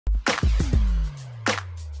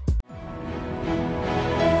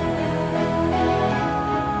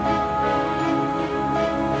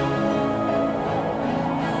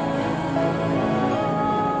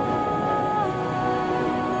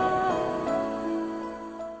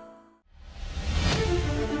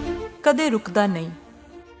कदे रुकदा नहीं,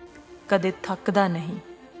 कदे थकदा नहीं,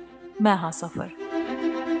 मैं हाँ सफ़र।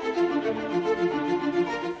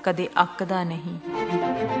 कदे अकदा नहीं,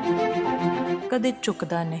 कदे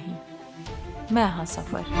झुकदा नहीं, मैं हाँ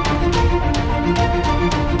सफ़र।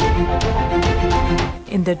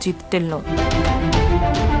 इंद्रजीत ढिल्लों,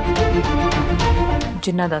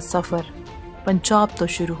 जिन्हां दा सफ़र पंजाब तो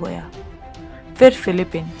शुरू होया, फिर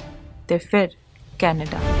फिलीपीन ते फिर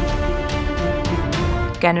कैनेडा।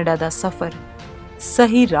 कैनेडा दा सफ़र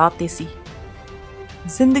सही राह ते सी।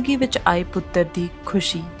 जिंदगी विच आए पुत्तर दी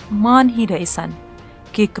खुशी मान ही रहे सन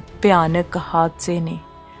कि एक भयानक हादसे ने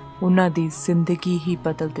उन्हां दी जिंदगी ही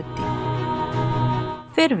बदल दित्ती।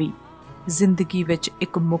 फिर भी जिंदगी विच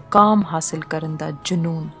एक मुकाम हासिल करन दा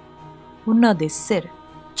जनून उन्हां दे सिर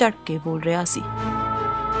चढ़ के बोल रहा सी।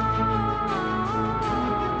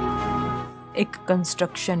 एक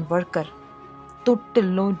कंस्ट्रक्शन वर्कर तो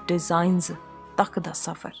ढिल्लों डिजाइन्स तक दा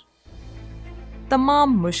सफ़र।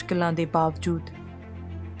 तमाम मुश्किलां दे बावजूद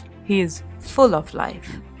he is full of life,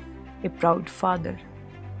 a proud father,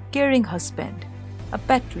 caring husband, a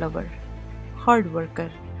pet lover, hard worker,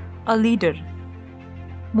 a leader,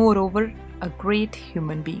 moreover a great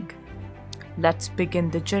human being. Let's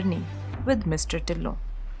begin the journey with Mr. Tillo,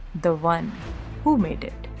 the one who made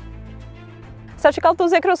it. ਸਤਿ ਸ਼੍ਰੀ ਅਕਾਲ,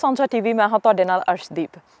 ਤੁਸੀਂ ਦੇਖ ਰਹੇ ਹੋ ਸਾਂਝਾ TV. ਮੈਂ ਹਾਂ ਤੁਹਾਡੇ ਨਾਲ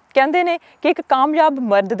ਅਰਸ਼ਦੀਪ। ਕਹਿੰਦੇ ਨੇ ਕਿ ਇੱਕ ਕਾਮਯਾਬ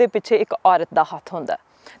ਮਰਦ ਦੇ ਪਿੱਛੇ ਇੱਕ ਔਰਤ ਦਾ ਹੱਥ ਹੁੰਦਾ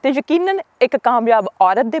ਤੇ ਯਕੀਨਨ ਇੱਕ ਕਾਮਯਾਬ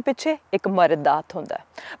ਔਰਤ ਦੇ ਪਿੱਛੇ ਇੱਕ ਮਰਦ ਦਾ ਹੱਥ ਹੁੰਦਾ।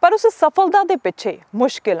 ਪਰ ਉਸ ਸਫਲਤਾ ਦੇ ਪਿੱਛੇ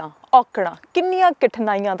ਮੁਸ਼ਕਿਲਾਂ, ਔਕੜਾਂ, ਕਿੰਨੀਆਂ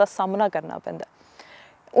ਕਠਿਨਾਈਆਂ ਦਾ ਸਾਹਮਣਾ ਕਰਨਾ ਪੈਂਦਾ।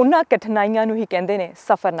 ਉਹਨਾਂ ਕਠਿਨਾਈਆਂ ਨੂੰ ਹੀ ਕਹਿੰਦੇ ਨੇ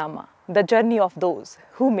ਸਫ਼ਰਨਾਮਾ, ਦ journey of those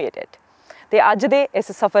who made it. ਤੇ ਅੱਜ ਦੇ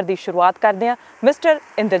ਇਸ ਸਫ਼ਰ ਦੀ ਸ਼ੁਰੂਆਤ ਕਰਦੇ ਹਾਂ ਮਿਸਟਰ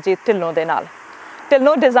ਇੰਦਰਜੀਤ ਢਿੱਲੋਂ ਦੇ ਨਾਲ।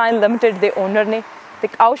 ਢਿੱਲੋਂ ਡਿਜ਼ਾਈਨ ਲਿਮਟਿਡ ਦੇ ਓਨਰ ਨੇ। ਤੇ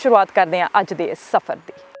ਆਓ ਸ਼ੁਰੂਆਤ ਕਰਦੇ ਹਾਂ ਅੱਜ ਦੇ ਇਸ ਸਫ਼ਰ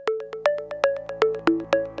ਦੀ।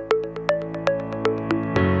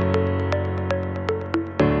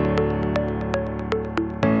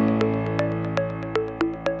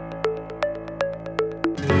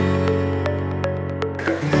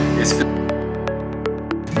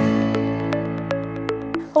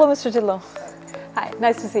 Hello, Mr. Tillo. Hi,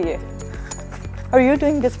 nice to see you. How are you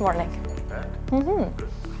doing this morning?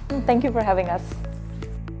 Thank you for having us.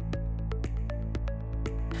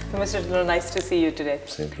 Mr. Tillo, nice to see you today.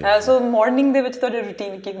 So morning ਦੇ ਵਿੱਚ ਤੁਹਾਡਾ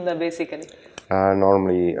routine ਕੀ ਹੁੰਦਾ basically?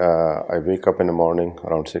 Normally I wake up in the morning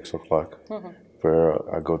around 6 o'clock, where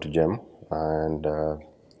I go to gym and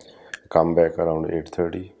come back around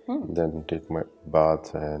 8:30, then take my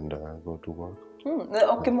bath and go to work.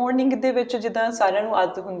 Okay, morning ਦੇ ਵਿੱਚ ਜਿੱਦਾਂ ਸਾਰਿਆਂ ਨੂੰ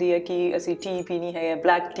ਆਦਤ ਹੁੰਦੀ ਹੈ ਕਿ ਅਸੀਂ ਟੀ ਪੀਣੀ ਹੈ,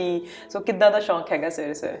 ਬਲੈਕ ਟੀ, ਸੋ ਕਿੱਦਾਂ ਦਾ ਸ਼ੌਂਕ ਹੈਗਾ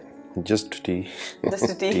ਸਵੇਰੇ ਸਵੇਰੇ? Just tea.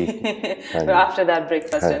 Just tea. After that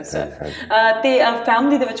breakfast and stuff. ਤੇ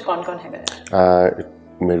family ਦੇ ਵਿੱਚ ਕੌਣ ਕੌਣ ਹੈਗਾ?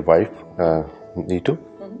 My wife Neetu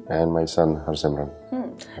and my son Harsimran.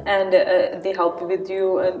 And they help with you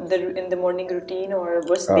in the morning routine, or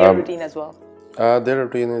what's their routine as well? Their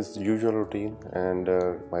routine is usual routine, and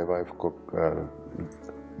my wife cook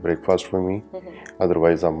breakfast for me.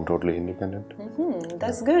 Otherwise I'm totally independent.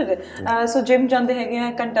 That's good. So gym ਜਾਂਦੇ ਹੈਗੇ ਆ,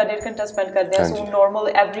 ਘੰਟਾ ਡੇਢ ਘੰਟਾ spend ਕਰਦੇ ਆ। ਸੋ normal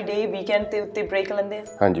every day weekend ਤੇ ਉੱਤੇ ਬ੍ਰੇਕ ਲੈਂਦੇ ਆ?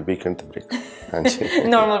 ਹਾਂਜੀ, ਵੀਕਐਂਡ ਤੇ ਬ੍ਰੇਕ। ਹਾਂਜੀ,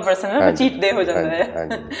 ਨਾਰਮਲ ਪਰਸਨ ਹੈ, ਚੀਟ ਡੇ ਹੋ ਜਾਂਦਾ ਹੈ।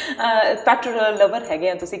 ਪੈਟ ਲਵਰ ਹੈਗੇ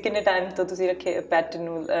ਆ ਤੁਸੀਂ? ਕਿੰਨੇ ਟਾਈਮ ਤੋਂ ਤੁਸੀਂ ਰੱਖੇ ਪੈਟ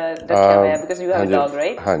ਨੂੰ ਰੱਖਿਆ ਹੋਇਆ? Because you have a dog,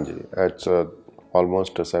 right? ਹਾਂਜੀ, ਇਟਸ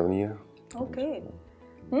ਆਲਮੋਸਟ 7 year. ਓਕੇ।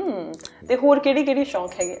 ਤੇ ਹੋਰ ਕਿਹੜੀ ਕਿਹੜੀ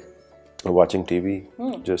ਸ਼ੌਂਕ ਹੈਗੇ? Watching TV,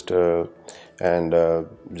 just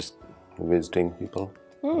visiting people.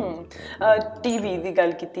 TV ਦੀ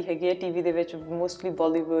ਗੱਲ ਕੀਤੀ ਹੈਗੀ ਹੈ। TV ਦੇ ਵਿੱਚ mostly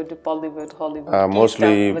Bollywood, Bollywood, Hollywood,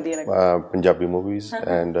 mostly Punjabi movies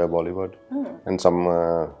and Bollywood and some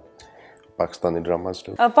Pakistani dramas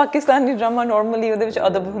too. Pakistani drama normally ਉਹਦੇ ਵਿੱਚ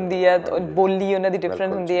ਅਦਬ ਹੁੰਦੀ ਹੈ, ਬੋਲੀ ਉਹਨਾਂ ਦੀ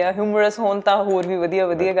ਡਿਫਰੈਂਟ ਹੁੰਦੀ ਹੈ, ਹਿਊਮਰਸ ਹੋਣ ਤਾਂ ਹੋਰ ਵੀ ਵਧੀਆ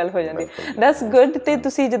ਵਧੀਆ ਗੱਲ ਹੋ ਜਾਂਦੀ ਹੈ। That's good. ਤੇ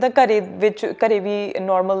ਤੁਸੀਂ ਜਿੱਦਾਂ ਘਰੇ ਵੀ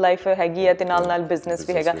ਨਾਰਮਲ ਲਾਈਫ ਹੈਗੀ ਹੈ ਤੇ ਨਾਲ ਨਾਲ ਬਿਜ਼ਨਸ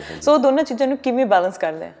ਵੀ ਹੈਗਾ, ਸੋ ਦੋਨਾਂ ਚੀਜ਼ਾਂ ਨੂੰ ਕਿਵੇਂ ਬੈਲੈਂਸ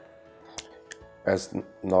ਕਰਦੇ ਆ? As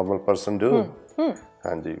normal person do.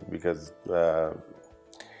 Hanji, because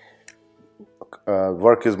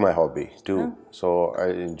work is my hobby too. So I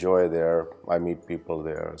enjoy there. I meet people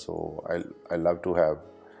there. So I love to have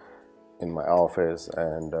in my office,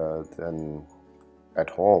 and then at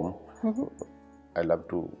home I love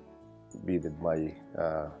to be with my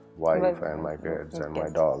wife and my kids and my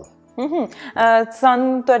dog. Son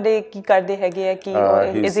ਤੁਹਾਡੇ ਕੀ ਕਰਦੇ ਹੈਗੇ ਆ? ਕਿ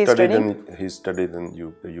is he studying? He studied in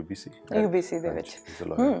UBC ਦੇ ਵਿੱਚ।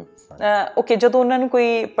 Okay. ਜਦੋਂ ਉਹਨਾਂ ਨੂੰ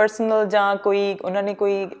ਕੋਈ ਪਰਸਨਲ ਜਾਂ ਕੋਈ ਉਹਨਾਂ ਨੇ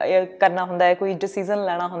ਕੋਈ ਕਰਨਾ ਹੁੰਦਾ ਹੈ, ਕੋਈ ਡਿਸੀਜ਼ਨ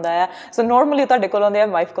ਲੈਣਾ ਹੁੰਦਾ ਹੈ, ਸੋ ਨਾਰਮਲੀ ਤੁਹਾਡੇ ਕੋਲ ਆਉਂਦੇ ਆ,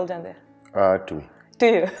 ਵਾਈਫ ਕੋਲ ਜਾਂਦੇ ਆ? To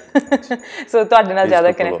you. So ਤੁਹਾਡੇ ਨਾਲ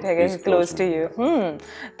ਜ਼ਿਆਦਾ ਕਨੈਕਟ ਹੈਗੇ, ਕਲੋਜ਼ ਟੂ ਯੂ।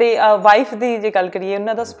 ਤੇ ਵਾਈਫ ਦੀ ਜੇ ਗੱਲ ਕਰੀਏ,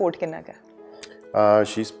 ਉਹਨਾਂ ਦਾ ਸਪੋਰਟ ਕਿੰਨਾ ਕੁ?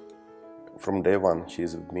 She's from day one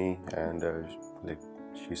she's with me, and like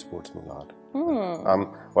she supports me a lot.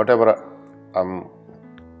 Whatever I'm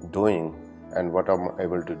doing and what I'm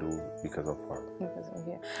able to do because of her.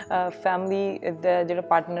 Family ਦਾ ਜਿਹੜਾ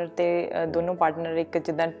partner ਤੇ ਦੋਨੋਂ ਪਾਰਟਨਰ ਇੱਕ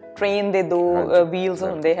ਜਿੱਦਾਂ ਟ੍ਰੇਨ ਦੇ ਦੋ wheels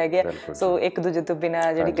ਹੁੰਦੇ ਹੈਗੇ, ਸੋ ਇੱਕ ਦੂਜੇ ਤੋਂ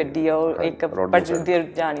ਬਿਨਾਂ ਜਿਹੜੀ ਗੱਡੀ ਆ ਉਹ ਇੱਕ ਪਟੜੀ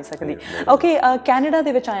ਜਾ ਨਹੀਂ ਸਕਦੀ। ਓਕੇ, ਕੈਨੇਡਾ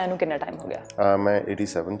ਦੇ ਵਿੱਚ ਆਇਆ ਨੂੰ ਕਿੰਨਾ ਟਾਈਮ ਹੋ ਗਿਆ? ਮੈਂ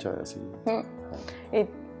 87 ਚ ਆਇਆ ਸੀ।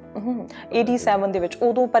 87 ਦੇ ਵਿੱਚ,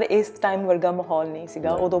 ਉਦੋਂ ਪਰ ਇਸ ਟਾਈਮ ਵਰਗਾ ਮਾਹੌਲ ਨਹੀਂ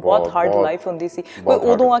ਸੀਗਾ, ਉਦੋਂ ਬਹੁਤ ਹਾਰਡ ਲਾਈਫ ਹੁੰਦੀ ਸੀ। ਕੋਈ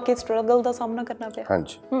ਉਦੋਂ ਆ ਕੇ ਸਟਰਗਲ ਦਾ ਸਾਹਮਣਾ ਕਰਨਾ ਪਿਆ?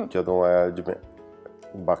 ਹਾਂਜੀ, ਜਦੋਂ ਆਇਆ ਜਿਵੇਂ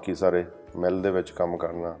ਬਾਕੀ ਸਾਰੇ ਮਿਲ ਦੇ ਵਿੱਚ ਕੰਮ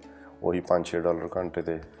ਕਰਨਾ, ਉਹੀ $5-6 ਘੰਟੇ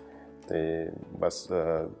ਤੇ ਬਸ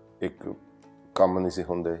ਇੱਕ ਕੰਮ ਨਹੀਂ ਸੀ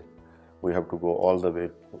ਹੁੰਦੇ। we have to go all the way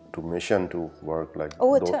to mission to work, like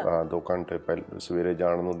 2 ਘੰਟੇ ਪਹਿਲੇ ਸਵੇਰੇ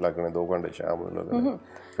ਜਾਣ ਨੂੰ ਲੱਗਣੇ, 2 ਘੰਟੇ ਸ਼ਾਮ ਨੂੰ ਲੱਗਣੇ,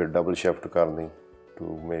 ਫਿਰ ਡਬਲ ਸ਼ਿਫਟ ਕਰਨੀ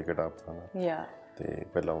ਟੂ ਮੇਕ ਇਟ ਅਪ। ਤੇ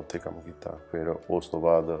ਪਹਿਲਾਂ ਉੱਥੇ ਕੰਮ ਕੀਤਾ, ਫਿਰ ਉਸ ਤੋਂ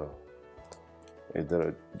ਬਾਅਦ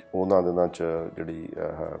ਇੱਧਰ ਉਹਨਾਂ ਦਿਨਾਂ 'ਚ ਜਿਹੜੀ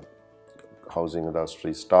ਹਾਊਸਿੰਗ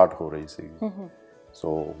ਇੰਡਸਟਰੀ ਸਟਾਰਟ ਹੋ ਰਹੀ ਸੀ,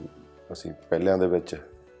 ਸੋ ਅਸੀਂ ਪਹਿਲਿਆਂ ਦੇ ਵਿੱਚ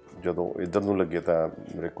ਜਦੋਂ ਇੱਧਰ ਨੂੰ ਲੱਗੇ ਤਾਂ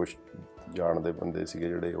ਮੇਰੇ ਕੁਛ ਜਾਣਦੇ ਬੰਦੇ ਸੀਗੇ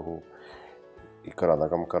ਜਿਹੜੇ ਉਹ ਘਰਾਂ ਦਾ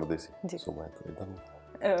ਕੰਮ ਕਰਦੇ ਸੀ, ਸੋ ਮੈਂ ਇੱਧਰ ਨੂੰ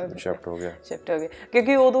ਸ਼ਿਫਟ ਹੋ ਗਿਆ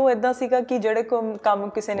ਕਿਉਂਕਿ ਉਦੋਂ ਇਦਾਂ ਸੀਗਾ ਕਿ ਜਿਹੜੇ ਕੰਮ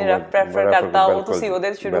ਕਿਸੇ ਨੇ ਪ੍ਰੈਫਰ ਕਰਤਾ ਉਹ ਤੁਸੀਂ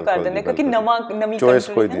ਉਹਦੇ ਸ਼ੁਰੂ ਕਰ ਦਿੰਦੇ, ਕਿਉਂਕਿ ਨਵੀਂ ਚੋਇਸ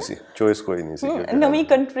ਕੋਈ ਨਹੀਂ ਸੀ, ਨਵੀਂ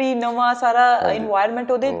ਕੰਟਰੀ, ਨਵਾਂ ਸਾਰਾ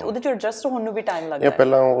এনवायरमेंट, ਉਹਦੇ ਚ ਐਡਜਸਟ ਹੋਣ ਨੂੰ ਵੀ ਟਾਈਮ ਲੱਗਦਾ।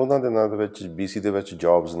 ਪਹਿਲਾਂ ਉਹਨਾਂ ਦਿਨਾਂ ਦੇ ਵਿੱਚ BC ਦੇ ਵਿੱਚ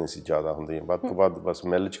ਜੌਬਸ ਨਹੀਂ ਸੀ ਜ਼ਿਆਦਾ ਹੁੰਦੀਆਂ, ਵੱਧ ਤੋਂ ਵੱਧ ਬਸ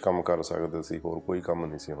ਮਿਲ 'ਚ ਕੰਮ ਕਰ ਸਕਦੇ ਸੀ, ਹੋਰ ਕੋਈ ਕੰਮ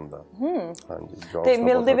ਨਹੀਂ ਸੀ ਹੁੰਦਾ। ਹਾਂਜੀ, ਤੇ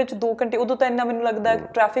ਮਿਲ ਦੇ ਵਿੱਚ 2 ਘੰਟੇ, ਉਦੋਂ ਤਾਂ ਇੰਨਾ ਮੈਨੂੰ ਲੱਗਦਾ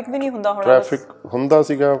ਟ੍ਰੈਫਿਕ ਵੀ ਨਹੀਂ ਹੁੰਦਾ ਹੋਣਾ। ਟ੍ਰੈਫਿਕ ਹੁੰਦਾ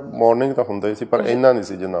ਸੀਗਾ, ਮਾਰਨਿੰਗ ਤਾਂ ਹੁੰਦਾ ਹੀ ਸੀ, ਪਰ ਇੰਨਾ ਨਹੀਂ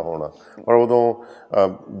ਸੀ ਜਿੰਨਾ ਹੋਣਾ। ਪਰ ਉਦੋਂ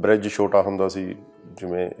ਬ੍ਰਿਜ ਛੋਟਾ ਹੁੰਦਾ ਸੀ,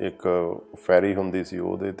 ਜਿਵੇਂ ਇੱਕ ਫੈਰੀ ਹੁੰਦੀ ਸੀ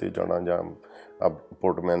ਉਹਦੇ 'ਤੇ ਜਾਣਾ, ਜਾਂ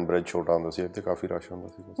ਪੋਰਟਮੈਨ ਬ੍ਰਿਜ ਛੋਟਾ ਹੁੰਦਾ ਸੀ, ਇੱਥੇ ਕਾਫੀ ਰਸ਼ ਹੁੰਦਾ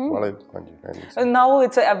ਸੀ ਵਾਲੇ। ਹਾਂਜੀ, ਨਾਓ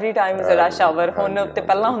it's every time is a rush hour. ਹੁਣ ਤੇ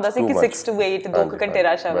ਪਹਿਲਾਂ ਹੁੰਦਾ ਸੀ ਕਿ 6 to 8 2 ਘੰਟੇ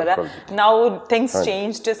ਰਸ਼ ਆਵਰ ਹੈ। ਨਾਓ ਥਿੰਗਸ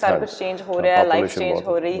ਚੇਂਜਡ, ਸਾਰਾ ਕੁਝ ਚੇਂਜ ਹੋ ਰਿਹਾ ਹੈ, ਲਾਈਫ ਚੇਂਜ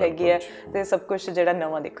ਹੋ ਰਹੀ ਹੈਗੀ ਹੈ, ਤੇ ਸਭ ਕੁਝ ਜਿਹੜਾ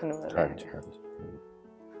ਨਵਾਂ ਦੇਖਣ ਨੂੰ ਮਿਲ ਰਿਹਾ ਹੈ।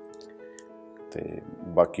 ਤੇ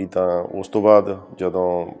ਬਾਕੀ ਤਾਂ ਉਸ ਤੋਂ ਬਾਅਦ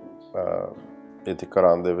ਜਦੋਂ ਇੱਥੇ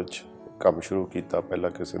ਘਰਾਂ ਦੇ ਵਿੱਚ ਕੰਮ ਸ਼ੁਰੂ ਕੀਤਾ, ਪਹਿਲਾਂ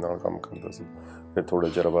ਕਿਸੇ ਨਾਲ ਕੰਮ ਕਰਦਾ ਸੀ, ਫਿਰ ਥੋੜ੍ਹੇ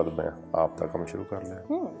ਚਿਰ ਬਾਅਦ ਮੈਂ ਆਪ ਦਾ ਕੰਮ ਸ਼ੁਰੂ ਕਰ ਲਿਆ।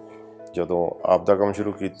 ਜਦੋਂ ਆਪ ਦਾ ਕੰਮ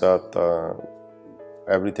ਸ਼ੁਰੂ ਕੀਤਾ ਤਾਂ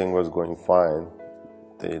ਐਵਰੀਥਿੰਗ ਵਾਜ਼ ਗੋਇੰਗ ਫਾਈਨ।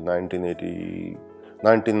 ਤੇ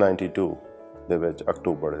 1992 ਦੇ ਵਿੱਚ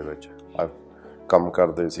ਅਕਤੂਬਰ ਦੇ ਵਿੱਚ ਕੰਮ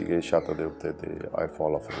ਕਰਦੇ ਸੀਗੇ ਛੱਤ ਦੇ ਉੱਤੇ, ਤੇ ਆਈ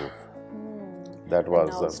fall of roof. That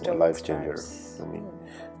was a life changer for me.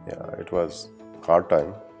 It was hard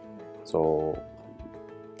time, so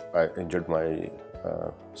I injured my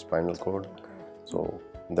spinal cord, so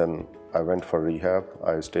then I went for rehab.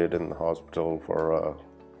 I stayed in the hospital for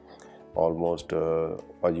almost a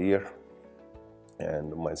year, and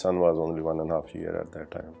my son was only 1.5 years at that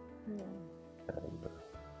time. And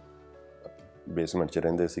basement ਚ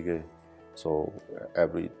ਰਹਿੰਦੇ ਸੀਗੇ, so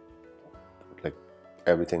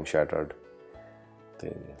everything shattered. ਤੇ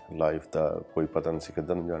life ਦਾ ਕੋਈ ਪਤਾ ਨਹੀਂ ਸੀ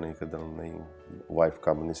ਕਿੱਧਰ ਨੂੰ ਜਾਣੀ, ਕਿੱਧਰ ਨੂੰ ਨਹੀਂ। ਵਾਈਫ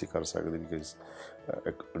ਕੰਮ ਨਹੀਂ ਸੀ ਕਰ ਸਕਦੀ, ਬਿਕਾਜ਼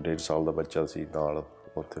 1.5 ਸਾਲ ਦਾ ਬੱਚਾ ਸੀ ਨਾਲ,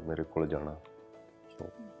 ਉੱਥੇ ਮੇਰੇ ਕੋਲ ਜਾਣਾ, so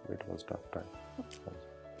it was tough time.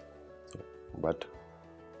 But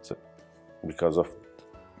because of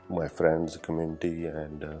my friends community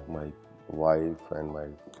and my wife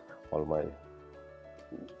and all my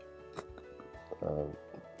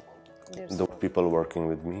the people working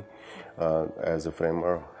with me as a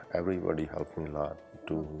framer, everybody helped me a lot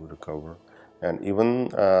to recover. And even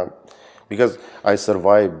because I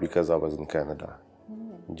survived because I was in Canada.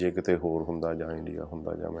 ਜੇ ਕਿਤੇ ਹੋਰ ਹੁੰਦਾ ਜਾਂ India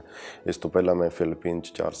ਹੁੰਦਾ, ਜਾਂ ਮੈਂ ਇਸ ਤੋਂ ਪਹਿਲਾਂ ਮੈਂ ਫਿਲੀਪੀਨ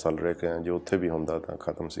 'ਚ 4 ਸਾਲ ਰਹਿ ਕੇ ਆਇਆ, ਜੇ ਉੱਥੇ ਵੀ ਹੁੰਦਾ ਤਾਂ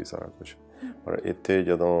ਖਤਮ ਸੀ ਸਾਰਾ ਕੁਛ। ਪਰ ਇੱਥੇ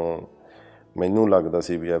ਜਦੋਂ ਮੈਨੂੰ ਲੱਗਦਾ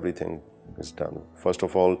ਸੀ ਵੀ everything is done, first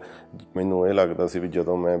of all ਮੈਨੂੰ ਇਹ ਲੱਗਦਾ ਸੀ ਵੀ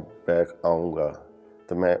ਜਦੋਂ ਮੈਂ ਬੈਕ ਆਊਂਗਾ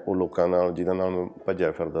ਤਾਂ ਮੈਂ ਉਹ ਲੋਕਾਂ ਨਾਲ ਜਿਹਨਾਂ ਨਾਲ ਮੈਂ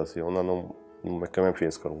ਭੱਜਿਆ ਫਿਰਦਾ ਸੀ, ਉਹਨਾਂ ਨੂੰ ਮੈਂ ਕਿਵੇਂ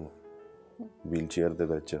ਫੇਸ ਕਰੂੰਗਾ ਵੀਲ ਚੇਅਰ ਦੇ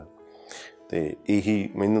ਵਿੱਚ। ਤੇ ਇਹੀ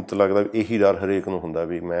ਮੈਨੂੰ ਤਾਂ ਲੱਗਦਾ ਵੀ ਇਹੀ ਡਰ ਹਰੇਕ ਨੂੰ ਹੁੰਦਾ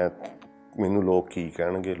ਵੀ ਮੈਨੂੰ ਲੋਕ ਕੀ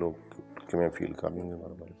ਕਹਿਣਗੇ, ਲੋਕ ਕਿਵੇਂ ਫੀਲ ਕਰਨਗੇ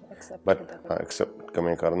ਮੇਰੇ ਬਾਰੇ, ਬਟ ਐਕਸੈਪਟ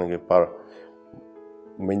ਕਿਵੇਂ ਕਰਨਗੇ। ਪਰ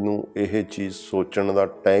ਮੈਨੂੰ ਇਹ ਚੀਜ਼ ਸੋਚਣ ਦਾ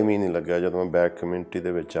ਟਾਈਮ ਹੀ ਨਹੀਂ ਲੱਗਿਆ ਜਦੋਂ ਮੈਂ ਬੈਕ ਕਮਿਊਨਿਟੀ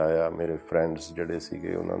ਦੇ ਵਿੱਚ ਆਇਆ। ਮੇਰੇ ਫਰੈਂਡਸ ਜਿਹੜੇ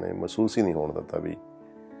ਸੀਗੇ ਉਹਨਾਂ ਨੇ ਮਹਿਸੂਸ ਹੀ ਨਹੀਂ ਹੋਣ ਦਿੱਤਾ ਵੀ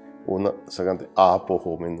ਉਹਨਾਂ ਸਗੋਂ ਤੇ ਆਪ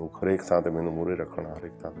ਉਹ ਮੈਨੂੰ ਹਰੇਕ ਥਾਂ 'ਤੇ ਮੈਨੂੰ ਮੂਹਰੇ ਰੱਖਣਾ,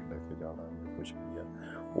 ਹਰੇਕ ਥਾਂ 'ਤੇ ਲੈ ਕੇ ਜਾਣਾ, ਕੁਛ ਵੀ ਆ,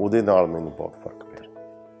 ਉਹਦੇ ਨਾਲ ਮੈਨੂੰ ਬਹੁਤ ਫਰਕ ਪਿਆ।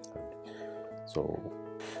 ਸੋ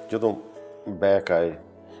ਜਦੋਂ ਬੈਕ ਆਏ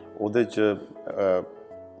ਉਹਦੇ 'ਚ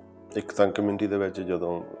ਇੱਕ ਤਾਂ ਕਮਿਊਨਿਟੀ ਦੇ ਵਿੱਚ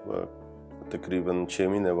ਜਦੋਂ ਤਕਰੀਬਨ 6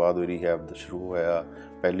 ਮਹੀਨੇ ਬਾਅਦ ਰੀਹੈਬ ਸ਼ੁਰੂ ਹੋਇਆ,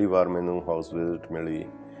 ਪਹਿਲੀ ਵਾਰ ਮੈਨੂੰ ਹਾਊਸ ਵਿਜ਼ਿਟ ਮਿਲੀ,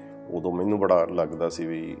 ਉਦੋਂ ਮੈਨੂੰ ਬੜਾ ਲੱਗਦਾ ਸੀ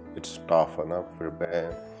ਵੀ ਇਟਸ ਟਫ ਹੈ ਨਾ। ਫਿਰ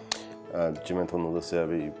ਮੈਂ ਜਿਵੇਂ ਤੁਹਾਨੂੰ ਦੱਸਿਆ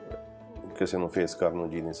ਵੀ ਕਿਸੇ ਨੂੰ ਫੇਸ ਕਰਨ ਨੂੰ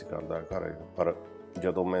ਜੀ ਨਹੀਂ ਸੀ ਕਰਦਾ ਘਰ, ਪਰ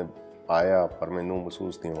ਜਦੋਂ ਮੈਂ ਆਇਆ ਪਰ ਮੈਨੂੰ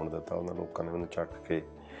ਮਹਿਸੂਸ ਨਹੀਂ ਹੋਣ ਦਿੱਤਾ। ਉਹਨਾਂ ਲੋਕਾਂ ਨੇ ਮੈਨੂੰ ਚੱਕ ਕੇ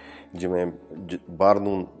ਜਿਵੇਂ ਬਾਹਰ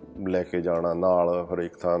ਨੂੰ ਲੈ ਕੇ ਜਾਣਾ ਨਾਲ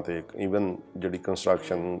ਹਰੇਕ ਥਾਂ 'ਤੇ, ਈਵਨ ਜਿਹੜੀ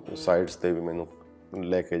ਕੰਸਟਰਕਸ਼ਨ ਸਾਈਟਸ 'ਤੇ ਵੀ ਮੈਨੂੰ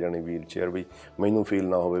ਲੈ ਕੇ ਜਾਣੀ ਵੀਲ ਚੇਅਰ, ਵੀ ਮੈਨੂੰ ਫੀਲ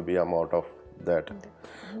ਨਾ ਹੋਵੇ ਵੀ ਆਮ ਆਊਟ ਆਫ ਦੈਟ।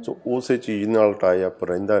 ਸੋ ਉਸੇ ਚੀਜ਼ ਨਾਲ ਟਾਈ ਅਪ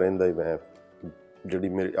ਰਹਿੰਦਾ ਹੀ ਮੈਂ ਜਿਹੜੀ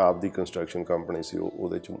ਮੇਰੀ ਆਪ ਦੀ ਕੰਸਟਰਕਸ਼ਨ ਕੰਪਨੀ ਸੀ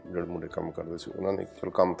ਉਹਦੇ 'ਚ ਜਿਹੜੇ ਮੁੰਡੇ ਕੰਮ ਕਰਦੇ ਸੀ ਉਹਨਾਂ ਨੇ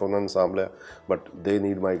ਚਲੋ ਕੰਮ ਤਾਂ ਉਹਨਾਂ ਨੇ ਸਾਂਭ ਲਿਆ, ਬਟ ਦੇ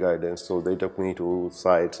ਨੀਡ ਮਾਈ ਗਾਈਡੈਂਸ, ਸੋ ਦੇ ਟੁਕ ਮੀ to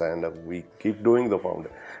sites and we keep doing the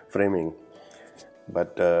framing.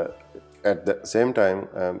 But at the same time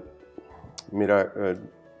ਮੇਰਾ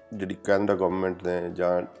ਜਿਹੜੀ ਕੈਨੇਡਾ ਗਵਰਨਮੈਂਟ ਨੇ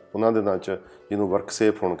ਜਾਂ ਉਹਨਾਂ ਦੇ ਨਾਂ 'ਚ ਜਿਹਨੂੰ ਵਰਕ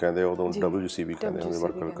ਸੇਫ ਹੁਣ ਕਹਿੰਦੇ, ਉਦੋਂ WCB ਕਹਿੰਦੇ ਹੁੰਦੇ,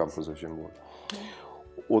 ਵਰਕਰ ਕੰਪਨਸੇਸ਼ਨ ਬੋਰਡ,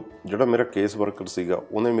 ਉਹ ਜਿਹੜਾ ਮੇਰਾ ਕੇਸ ਵਰਕਰ ਸੀਗਾ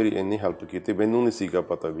ਉਹਨੇ ਮੇਰੀ ਇੰਨੀ ਹੈਲਪ ਕੀਤੀ, ਮੈਨੂੰ ਨਹੀਂ ਸੀਗਾ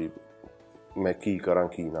ਪਤਾ ਵੀ ਮੈਂ ਕੀ ਕਰਾਂ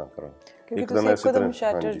ਕੀ ਨਾ ਕਰਾਂ। ਇੱਕਦਮ ਇਸੇ ਤਰ੍ਹਾਂ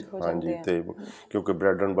ਹਾਂਜੀ, ਅਤੇ ਕਿਉਂਕਿ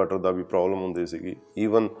bread and butter the we problem ਹੁੰਦੀ ਸੀਗੀ।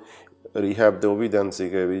 ਈਵਨ ਰੀਹੈਬ ਦੇ ਉਹ ਵੀ ਦਿਨ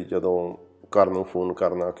ਸੀਗੇ ਵੀ ਜਦੋਂ ਘਰ ਨੂੰ ਫੋਨ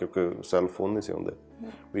ਕਰਨਾ, ਕਿਉਂਕਿ ਸੈੱਲ ਫੋਨ ਨਹੀਂ ਸੀ ਹੁੰਦੇ,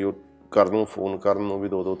 ਵੀ ਉਹ ਘਰ ਨੂੰ ਫੋਨ ਕਰਨ ਨੂੰ ਵੀ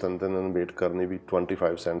 2-2 3-3 ਦਿਨ ਵੇਟ ਕਰਨੀ, ਵੀ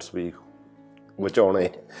 25 ਸੈਂਟਸ ਵੀ ਬਚਾਉਣੇ,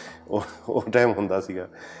 ਉਹ ਟਾਈਮ ਹੁੰਦਾ ਸੀਗਾ।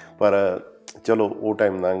 ਪਰ ਚਲੋ ਉਹ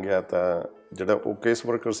ਟਾਈਮ ਲੰਘ ਗਿਆ। ਤਾਂ ਜਿਹੜਾ ਉਹ ਕੇਸ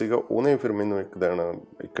ਵਰਕਰ ਸੀਗਾ ਉਹਨੇ ਫਿਰ ਮੈਨੂੰ ਇੱਕ ਦਿਨ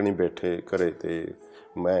ਇੱਕ ਨਹੀਂ ਬੈਠੇ ਘਰੇ, ਅਤੇ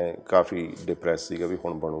ਮੈਂ ਕਾਫੀ ਡਿਪਰੈਸ ਸੀਗਾ ਵੀ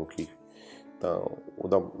ਹੁਣ ਬਣੂ ਕੀ। ਤਾਂ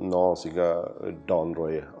ਉਹਦਾ ਨਾਂ ਸੀਗਾ ਡੌਨ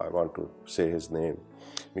ਰੋਏ, I want to say his name,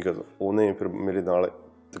 because ਉਹਨੇ ਫਿਰ ਮੇਰੇ ਨਾਲ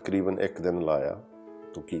ਤਕਰੀਬਨ 1 ਦਿਨ ਲਾਇਆ,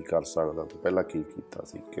 ਤੂੰ ਕੀ ਕਰ ਸਕਦਾ, ਤੂੰ ਪਹਿਲਾਂ ਕੀ ਕੀਤਾ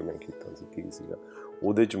ਸੀ, ਕਿਵੇਂ ਕੀਤਾ ਸੀ, ਕੀ ਸੀਗਾ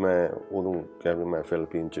ਉਹਦੇ 'ਚ। ਮੈਂ ਉਹਨੂੰ ਕਿਹਾ ਵੀ ਮੈਂ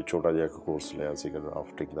ਫਿਲੀਪੀਨ 'ਚ ਛੋਟਾ ਜਿਹਾ ਇੱਕ ਕੋਰਸ ਲਿਆ ਸੀਗਾ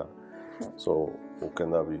ਡਰਾਫਟਿੰਗ ਦਾ। ਸੋ ਉਹ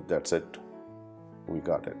ਕਹਿੰਦਾ ਵੀ that's it, we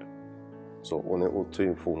got it. ਸੋ ਉਹਨੇ ਉੱਥੇ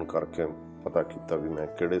ਹੀ ਫੋਨ ਕਰਕੇ ਪਤਾ ਕੀਤਾ ਵੀ ਮੈਂ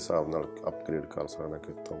ਕਿਹੜੇ ਹਿਸਾਬ ਨਾਲ ਅਪਗ੍ਰੇਡ ਕਰ ਸਕਦਾ,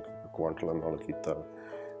 ਕਿੱਥੋਂ ਕੁਆਂਟਲਾਂ ਨਾਲ ਕੀਤਾ।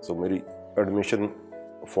 ਸੋ ਮੇਰੀ ਐਡਮਿਸ਼ਨ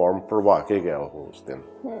ਫਾਰਮ ਭਰਵਾ ਕੇ ਗਿਆ ਉਹ ਉਸ ਦਿਨ,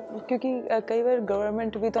 ਕਿਉਂਕਿ ਕਈ ਵਾਰ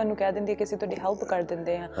ਗਵਰਨਮੈਂਟ ਵੀ ਤੁਹਾਨੂੰ ਕਹਿ ਦਿੰਦੀ ਹੈ ਕਿ ਅਸੀਂ ਤੁਹਾਡੀ ਹੈਲਪ ਕਰ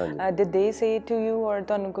ਦਿੰਦੇ ਹਾਂ। ਡਿਡ ਦੇ ਸੇ ਟੂ ਯੂ, ਔਰ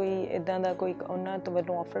ਤੁਹਾਨੂੰ ਕੋਈ ਇੱਦਾਂ ਦਾ ਕੋਈ ਉਹਨਾਂ ਤੋਂ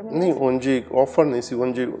ਵੱਲੋਂ ਆਫਰ ਮਿਲਿਆ? ਨਹੀਂ, ਉਂਝ ਆਫਰ ਨਹੀਂ ਸੀ,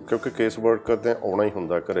 ਉਂਝ ਕਿਉਂਕਿ ਕੇਸ ਵਰਕ ਕਰਦੇ ਆਉਣਾ ਹੀ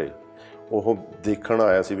ਹੁੰਦਾ ਘਰੇ। ਉਹ ਦੇਖਣ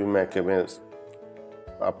ਆਇਆ ਸੀ ਵੀ ਮੈਂ ਕਿਵੇਂ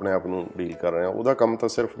ਆਪਣੇ ਆਪ ਨੂੰ ਡੀਲ ਕਰ ਰਿਹਾ। ਉਹਦਾ ਕੰਮ ਤਾਂ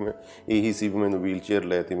ਸਿਰਫ ਇਹੀ ਸੀ ਵੀ ਮੈਨੂੰ ਵੀਲ ਚੇਅਰ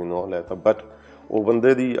ਲੈ ਤੀ, ਮੈਨੂੰ ਉਹ ਲੈ ਤਾ, ਬਟ ਉਹ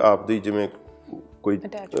ਬੰਦੇ ਦੀ ਆਪ ਦੀ ਜਿਵੇਂ ਕੋਈ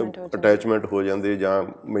ਅਟੈਚਮੈਂਟ ਹੋ ਜਾਂਦੀ, ਜਾਂ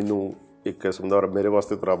ਮੈਨੂੰ ਇੱਕ ਕਿਸਮ ਦਾ ਮੇਰੇ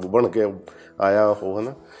ਵਾਸਤੇ ਤਾਂ ਰੱਬ ਬਣ ਕੇ ਆਇਆ ਉਹ, ਹੈ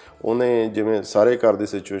ਨਾ। ਉਹਨੇ ਜਿਵੇਂ ਸਾਰੇ ਘਰ ਦੀ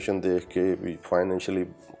ਸਿਚੁਏਸ਼ਨ ਦੇਖ ਕੇ ਵੀ ਫਾਈਨੈਂਸ਼ੀਅਲੀ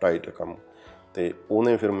ਟਾਈਟ ਕੰਮ, ਅਤੇ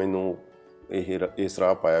ਉਹਨੇ ਫਿਰ ਮੈਨੂੰ ਇਸ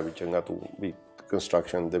ਰਾਹ ਪਾਇਆ ਵੀ ਚੰਗਾ ਤੂੰ ਵੀ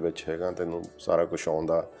ਕੰਸਟਰਕਸ਼ਨ ਦੇ ਵਿੱਚ ਹੈਗਾ, ਤੈਨੂੰ ਸਾਰਾ ਕੁਛ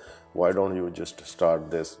ਆਉਂਦਾ, Y don't you just start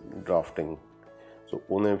this drafting. ਸੋ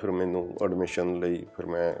ਉਹਨੇ ਫਿਰ ਮੈਨੂੰ ਐਡਮਿਸ਼ਨ ਲਈ ਫਿਰ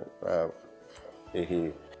ਮੈਂ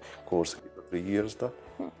ਇਹ ਕੋਰਸ ਕੀਤਾ 3 years ਦਾ,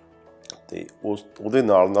 ਅਤੇ ਉਹਦੇ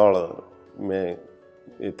ਨਾਲ ਮੈਂ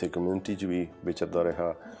ਇੱਥੇ ਕਮਿਊਨਿਟੀ 'ਚ ਵੀ ਵਿਚਰਦਾ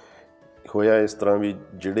ਰਿਹਾ। ਹੋਇਆ ਇਸ ਤਰ੍ਹਾਂ ਵੀ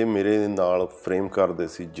ਜਿਹੜੇ ਮੇਰੇ ਨਾਲ ਫਰੇਮ ਕਰਦੇ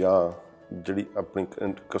ਸੀ, ਜਾਂ ਜਿਹੜੀ ਆਪਣੀ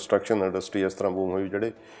ਕੰਸਟਰਕਸ਼ਨ ਇੰਡਸਟਰੀ ਇਸ ਤਰ੍ਹਾਂ ਬੂਮ ਹੋਈ,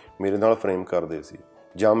 ਜਿਹੜੇ ਮੇਰੇ ਨਾਲ ਫਰੇਮ ਕਰਦੇ ਸੀ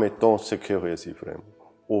ਜਾਂ ਮੇਰੇ ਤੋਂ ਸਿੱਖੇ ਹੋਏ ਸੀ ਫਰੇਮ,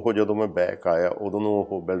 ਉਹ ਜਦੋਂ ਮੈਂ ਬੈਕ ਆਇਆ ਉਦੋਂ ਨੂੰ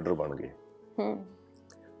ਉਹ ਬਿਲਡਰ ਬਣ ਗਏ।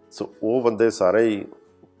 ਸੋ ਉਹ ਬੰਦੇ ਸਾਰੇ ਹੀ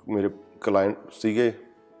ਮੇਰੇ ਕਲਾਇੰਟ ਸੀਗੇ,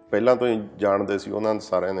 ਪਹਿਲਾਂ ਤੋਂ ਹੀ ਜਾਣਦੇ ਸੀ। ਉਹਨਾਂ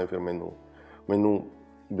ਸਾਰਿਆਂ ਨੇ ਫਿਰ ਮੈਨੂੰ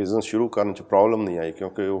ਬਿਜ਼ਨਸ ਸ਼ੁਰੂ ਕਰਨ 'ਚ ਪ੍ਰੋਬਲਮ ਨਹੀਂ ਆਈ,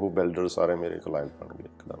 ਕਿਉਂਕਿ ਉਹ ਬਿਲਡਰ ਸਾਰੇ ਮੇਰੇ ਕਲਾਇੰਟ ਬਣ ਗਏ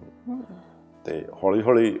ਇੱਕਦਮ। ਅਤੇ ਹੌਲੀ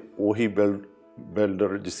ਹੌਲੀ ਉਹੀ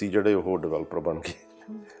ਬਿਲਡਰ ਸੀ ਜਿਹੜੇ ਉਹ ਡਿਵੈਲਪਰ ਬਣ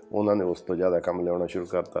ਗਏ। ਉਹਨਾਂ ਨੇ ਉਸ ਤੋਂ ਜ਼ਿਆਦਾ ਕੰਮ ਲਿਆਉਣਾ ਸ਼ੁਰੂ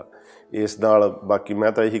ਕਰਤਾ। ਇਸ ਨਾਲ ਬਾਕੀ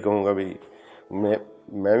ਮੈਂ ਤਾਂ ਇਹੀ ਕਹੂੰਗਾ ਵੀ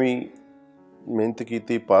ਮੈਂ ਵੀ ਮਿਹਨਤ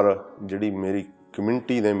ਕੀਤੀ, ਪਰ ਜਿਹੜੀ ਮੇਰੀ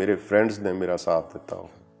ਕਮਿਊਨਿਟੀ ਨੇ, ਮੇਰੇ ਫਰੈਂਡਸ ਨੇ ਮੇਰਾ ਸਾਥ ਦਿੱਤਾ,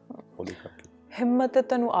 ਉਹਦੇ ਕਰਕੇ। ਹਿੰਮਤ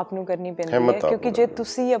ਤੁਹਾਨੂੰ ਆਪ ਨੂੰ ਕਰਨੀ ਪੈਂਦੀ ਹੈ, ਕਿਉਂਕਿ ਜੇ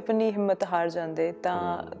ਤੁਸੀਂ ਆਪਣੀ ਹਿੰਮਤ ਹਾਰ ਜਾਂਦੇ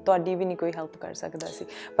ਤਾਂ ਤੁਹਾਡੀ ਵੀ ਨਹੀਂ ਕੋਈ ਹੈਲਪ ਕਰ ਸਕਦਾ ਸੀ।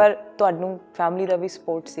 ਪਰ ਤੁਹਾਨੂੰ ਫੈਮਿਲੀ ਦਾ ਵੀ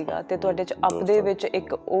ਸਪੋਰਟ ਸੀਗਾ, ਅਤੇ ਤੁਹਾਡੇ 'ਚ ਆਪਦੇ ਵਿੱਚ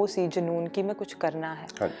ਇੱਕ ਉਹ ਸੀ ਜਨੂੰਨ ਕਿ ਮੈਂ ਕੁਛ ਕਰਨਾ ਹੈ।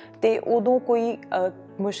 ਅਤੇ ਉਦੋਂ ਕੋਈ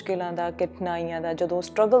ਮੁਸ਼ਕਿਲਾਂ ਦਾ, ਕਠਿਨਾਈਆਂ ਦਾ, ਜਦੋਂ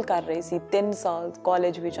ਸਟਰਗਲ ਕਰ ਰਹੇ ਸੀ 3 ਸਾਲ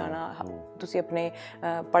ਕਾਲਜ ਵੀ ਜਾਣਾ, ਤੁਸੀਂ ਆਪਣੇ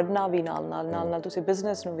ਪੜ੍ਹਨਾ ਵੀ ਨਾਲ ਤੁਸੀਂ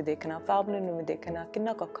ਬਿਜ਼ਨਸ ਨੂੰ ਵੀ ਦੇਖਣਾ, ਫੈਮਿਲੀ ਨੂੰ ਵੀ ਦੇਖਣਾ,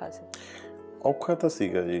 ਕਿੰਨਾ ਔਖਾ ਸੀ? ਔਖਾ ਤਾਂ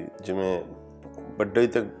ਸੀਗਾ ਜੀ, ਜਿਵੇਂ ਵੱਡੇ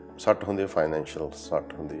ਤਾਂ ਸੱਟ ਹੁੰਦੀ ਹੈ, ਫਾਈਨੈਂਸ਼ੀਅਲ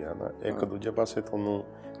ਸੱਟ ਹੁੰਦੀ ਹੈ ਨਾ। ਇੱਕ ਦੂਜੇ ਪਾਸੇ ਤੁਹਾਨੂੰ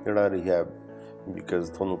ਜਿਹੜਾ ਰਿਹੈਬ,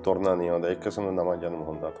 ਬਿਕਾਜ਼ ਤੁਹਾਨੂੰ ਤੁਰਨਾ ਨਹੀਂ ਆਉਂਦਾ, ਇੱਕ ਕਿਸਮ ਦਾ ਨਵਾਂ ਜਨਮ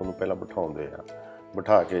ਹੁੰਦਾ, ਤੁਹਾਨੂੰ ਪਹਿਲਾਂ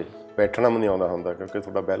ਬਿਠਾ ਕੇ ਬੈਠਣਾ ਵੀ ਨਹੀਂ ਆਉਂਦਾ ਹੁੰਦਾ, ਕਿਉਂਕਿ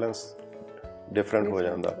ਤੁਹਾਡਾ ਬੈਲੈਂਸ ਡਿਫਰੈਂਟ ਹੋ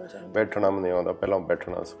ਜਾਂਦਾ। ਬੈਠਣਾ ਵੀ ਨਹੀਂ ਆਉਂਦਾ, ਪਹਿਲਾਂ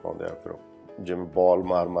ਬੈਠਣਾ ਸਿਖਾਉਂਦੇ ਆ, ਫਿਰ ਜਿਵੇਂ ਬਾਲ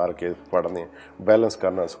ਮਾਰ ਕੇ ਫੜਨੇ, ਬੈਲੈਂਸ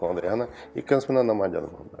ਕਰਨਾ ਸਿਖਾਉਂਦੇ ਹੈ ਨਾ। ਇੱਕ ਕਿਸਮ ਦਾ ਨਵਾਂ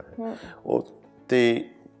ਜਨਮ ਹੁੰਦਾ ਹੈ ਉਹ। ਅਤੇ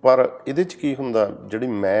ਪਰ ਇਹਦੇ 'ਚ ਕੀ ਹੁੰਦਾ, ਜਿਹੜੀ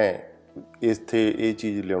ਮੈਂ ਇੱਥੇ ਇਹ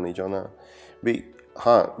ਚੀਜ਼ ਲਿਆਉਣੀ ਚਾਹੁੰਦਾ ਵੀ,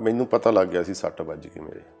 ਹਾਂ ਮੈਨੂੰ ਪਤਾ ਲੱਗ ਗਿਆ ਸੀ 6 ਵੱਜ ਕੇ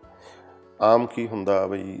ਮੇਰੇ। ਆਮ ਕੀ ਹੁੰਦਾ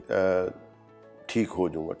ਬਈ ਠੀਕ ਹੋ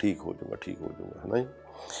ਜਾਊਗਾ ਹੈ ਨਾ ਜੀ।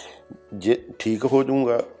 ਜੇ ਠੀਕ ਹੋ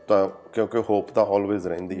ਜਾਊਗਾ ਤਾਂ ਕਿਉਂਕਿ ਹੋਪ ਤਾਂ ਆਲਵੇਜ਼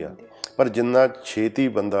ਰਹਿੰਦੀ ਆ, ਪਰ ਜਿੰਨਾ ਛੇਤੀ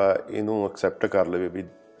ਬੰਦਾ ਇਹਨੂੰ ਐਕਸੈਪਟ ਕਰ ਲਵੇ ਵੀ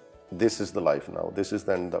this is the life now, this is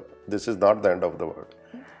not the end of the world,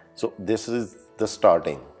 so this is the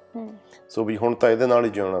starting, ਸੋ ਵੀ ਹੁਣ ਤਾਂ ਇਹਦੇ ਨਾਲ ਹੀ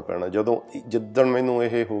ਜਿਉਣਾ ਪੈਣਾ। ਜਦੋਂ ਜਿੱਦਣ ਮੈਨੂੰ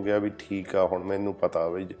ਇਹ ਹੋ ਗਿਆ ਵੀ ਠੀਕ ਆ, ਹੁਣ ਮੈਨੂੰ ਪਤਾ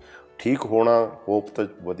ਵੀ ਠੀਕ ਹੋਣਾ, ਹੋਪ ਤਾਂ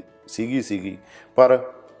ਸੀਗੀ ਪਰ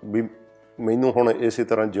ਵੀ ਮੈਨੂੰ ਹੁਣ ਇਸੇ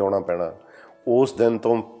ਤਰ੍ਹਾਂ ਜਿਉਣਾ ਪੈਣਾ। ਉਸ ਦਿਨ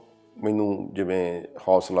ਤੋਂ ਮੈਨੂੰ ਜਿਵੇਂ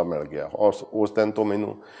ਹੌਸਲਾ ਮਿਲ ਗਿਆ, ਉਸ ਦਿਨ ਤੋਂ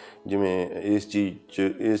ਮੈਨੂੰ ਜਿਵੇਂ ਇਸ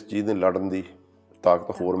ਚੀਜ਼ ਦੇ ਲੜਨ ਦੀ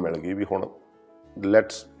ਤਾਕਤ ਹੋਰ ਮਿਲ ਗਈ ਵੀ ਹੁਣ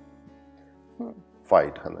ਲੈਟਸ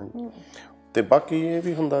ਫਾਈਟ, ਹੈ ਨਾ ਜੀ। ਅਤੇ ਬਾਕੀ ਇਹ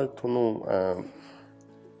ਵੀ ਹੁੰਦਾ ਤੁਹਾਨੂੰ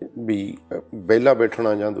ਵੀ ਵਿਹਲਾ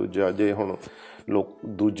ਬੈਠਣਾ ਜਾਂ ਦੂਜਾ, ਜੇ ਹੁਣ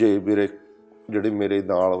ਦੂਜੇ ਵੀਰੇ ਜਿਹੜੇ ਮੇਰੇ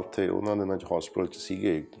ਨਾਲ ਉੱਥੇ ਉਹਨਾਂ ਦੇ ਨਾਲ ਹੌਸਪਿਟਲ 'ਚ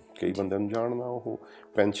ਸੀਗੇ, ਕਈ ਬੰਦਿਆਂ ਨੂੰ ਜਾਣਦਾ, ਉਹ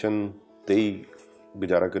ਪੈਨਸ਼ਨ 'ਤੇ ਹੀ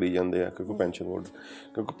ਗੁਜ਼ਾਰਾ ਕਰੀ ਜਾਂਦੇ ਆ,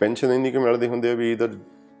 ਕਿਉਂਕਿ ਪੈਨਸ਼ਨ ਇੰਨੀ ਕੁ ਮਿਲਦੀ ਹੁੰਦੀ ਆ ਵੀ ਇੱਧਰ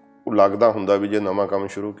ਲੱਗਦਾ ਹੁੰਦਾ ਵੀ ਜੇ ਨਵਾਂ ਕੰਮ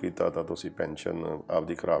ਸ਼ੁਰੂ ਕੀਤਾ ਤਾਂ ਤੁਸੀਂ ਪੈਨਸ਼ਨ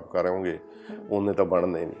ਆਪਦੀ ਖਰਾਬ ਕਰਾਂਗੇ, ਉਹਨੇ ਤਾਂ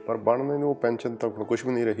ਬਣਨੇ ਨਹੀਂ, ਪਰ ਬਣਨੇ ਨੂੰ ਉਹ ਪੈਨਸ਼ਨ ਤਾਂ ਕੁਛ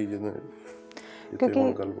ਵੀ ਨਹੀਂ ਰਹੀ ਜਿਹਨੇ।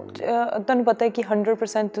 ਕਿਉਂਕਿ ਤੁਹਾਨੂੰ ਪਤਾ ਹੈ ਕਿ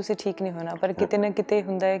 100% ਤੁਸੀਂ ਠੀਕ ਨਹੀਂ ਹੋਣਾ, ਪਰ ਕਿਤੇ ਨਾ ਕਿਤੇ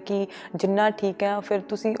ਹੁੰਦਾ ਹੈ ਕਿ ਜਿੰਨਾ ਠੀਕ ਹੈ ਫਿਰ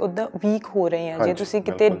ਤੁਸੀਂ ਉੱਦਾਂ ਵੀਕ ਹੋ ਰਹੇ ਆ, ਜੇ ਤੁਸੀਂ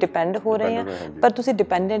ਕਿਤੇ ਡਿਪੈਂਡ ਹੋ ਰਹੇ ਆ ਪਰ ਤੁਸੀਂ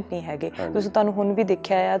ਡਿਪੈਂਡੈਂਟ ਨਹੀਂ ਹੈਗੇ। ਤੁਹਾਨੂੰ ਹੁਣ ਵੀ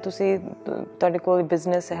ਦੇਖਿਆ ਆ, ਤੁਸੀਂ ਤੁਹਾਡੇ ਕੋਲ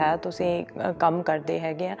ਬਿਜ਼ਨਸ ਹੈ, ਤੁਸੀਂ ਕੰਮ ਕਰਦੇ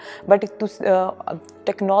ਹੈਗੇ ਆ, ਬਟ ਤੁਸੀਂ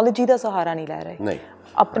ਟੈਕਨੋਲੋਜੀ ਦਾ ਸਹਾਰਾ ਨਹੀਂ ਲੈ ਰਹੇ,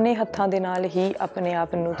 ਆਪਣੇ ਹੱਥਾਂ ਦੇ ਨਾਲ ਹੀ ਆਪਣੇ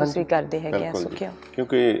ਆਪ ਨੂੰ ਤੁਸੀਂ ਕਰਦੇ ਹੈਗੇ ਆ। ਸੁਖਿਆ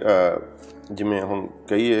ਕਿਉਂਕਿ ਜਿਵੇਂ ਹੁਣ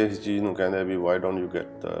ਕਈ ਇਸ ਚੀਜ਼ ਨੂੰ ਕਹਿੰਦੇ V Y don't you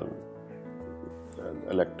get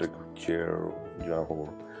electric chair ਜਾਂ ਹੋਰ,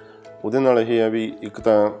 ਉਹਦੇ ਨਾਲ ਇਹ ਹੈ ਵੀ ਇੱਕ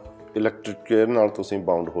ਤਾਂ ਇਲੈਕਟ੍ਰਿਕ ਚੇਅਰ ਨਾਲ ਤੁਸੀਂ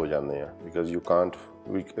ਬਾਉਂਡ ਹੋ ਜਾਂਦੇ ਆ, ਬਿਕਾਜ਼ ਯੂ ਕਾਂਟ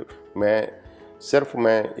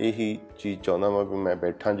ਮੈਂ ਇਹੀ ਚੀਜ਼ ਚਾਹੁੰਦਾ ਵਾਂ ਵੀ ਮੈਂ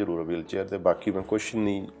ਬੈਠਾ ਜ਼ਰੂਰ ਵੀਲ ਚੇਅਰ 'ਤੇ, ਬਾਕੀ ਮੈਂ ਕੁਛ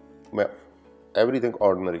ਨਹੀਂ, ਮੈਂ ਐਵਰੀਥਿੰਗ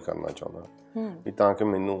ਆਰਡੀਨਰੀ ਕਰਨਾ ਚਾਹੁੰਦਾ ਵੀ ਤਾਂ ਕਿ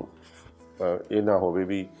ਮੈਨੂੰ ਇਹ ਨਾ ਹੋਵੇ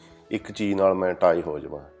ਵੀ ਇੱਕ ਚੀਜ਼ ਨਾਲ ਮੈਂ ਟਾਈ ਹੋ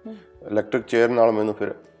ਜਾਵਾਂ। ਇਲੈਕਟ੍ਰਿਕ ਚੇਅਰ ਨਾਲ ਮੈਨੂੰ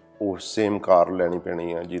ਫਿਰ ਉਹ ਸੇਮ ਕਾਰ ਲੈਣੀ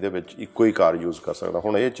ਪੈਣੀ ਆ ਜਿਹਦੇ ਵਿੱਚ ਇੱਕੋ ਹੀ ਕਾਰ ਯੂਜ਼ ਕਰ ਸਕਦਾ।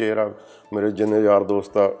 ਹੁਣ ਇਹ ਚੇਅਰ ਆ, ਮੇਰੇ ਜਿੰਨੇ ਯਾਰ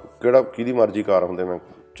ਦੋਸਤ ਆ, ਕਿਹਦੀ ਮਰਜ਼ੀ ਕਾਰ ਹੁੰਦੇ, ਮੈਂ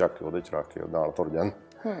ਚੱਕ ਕੇ ਉਹਦੇ 'ਚ ਰੱਖ ਕੇ ਨਾਲ ਤੁਰ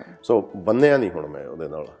ਜਾਂਦਾ। ਸੋ ਬੰਨਿਆ ਨਹੀਂ ਹੁਣ ਮੈਂ ਉਹਦੇ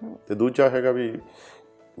ਨਾਲ। ਅਤੇ ਦੂਜਾ ਹੈਗਾ ਵੀ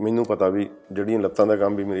ਮੈਨੂੰ ਪਤਾ ਵੀ ਜਿਹੜੀਆਂ ਲੱਤਾਂ ਦਾ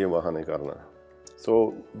ਕੰਮ ਵੀ ਮੇਰੀਆਂ ਬਾਹਾਂ ਨੇ ਕਰਨਾ,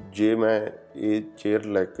 ਸੋ ਜੇ ਮੈਂ ਇਹ ਚੇਅਰ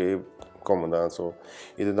ਲੈ ਕੇ ਘੁੰਮਦਾ, ਸੋ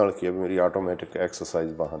ਇਹਦੇ ਨਾਲ ਕੀ ਹੈ ਵੀ ਮੇਰੀ ਆਟੋਮੈਟਿਕ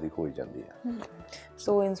ਐਕਸਰਸਾਈਜ਼ ਬਾਹਾਂ ਦੀ ਹੋ ਹੀ ਜਾਂਦੀ ਹੈ।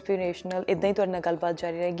 ਸੋ ਇੰਸਪੀਰੇਸ਼ਨਲ। ਇੱਦਾਂ ਹੀ ਤੁਹਾਡੇ ਨਾਲ ਗੱਲਬਾਤ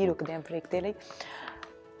ਜਾਰੀ ਰਹੇਗੀ। ਰੁਕਦੇ ਹਾਂ ਬ੍ਰੇਕ ਦੇ ਲਈ।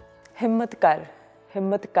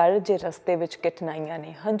 ਹਿੰਮਤ ਕਰ ਜੇ ਰਸਤੇ ਵਿੱਚ ਕਠਿਨਾਈਆਂ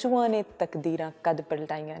ਨੇ, ਹੰਝੂਆਂ ਨੇ ਤਕਦੀਰਾਂ ਕਦ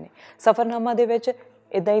ਪਲਟਾਈਆਂ ਨੇ। ਸਫਰਨਾਮਾ ਦੇ ਵਿੱਚ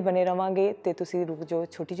ਇੱਦਾਂ ਹੀ ਬਣੇ ਰਵਾਂਗੇ ਅਤੇ ਤੁਸੀਂ ਰੁਕ ਜਾਓ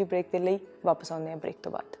ਛੋਟੀ ਜਿਹੀ ਬ੍ਰੇਕ ਦੇ ਲਈ। ਵਾਪਸ ਆਉਂਦੇ ਹਾਂ ਬ੍ਰੇਕ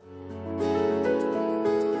ਤੋਂ ਬਾਅਦ।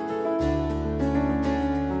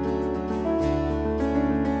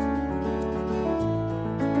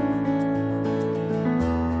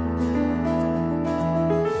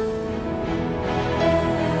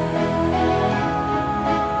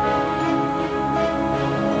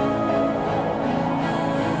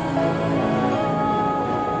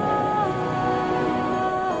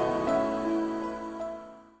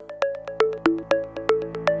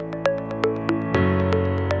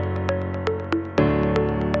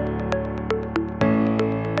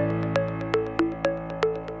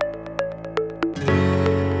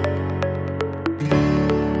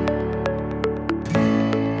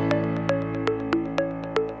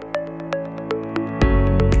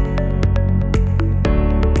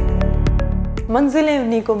 मंजिलें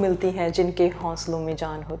उन्हीं को मिलती हैं जिनके हौसलों में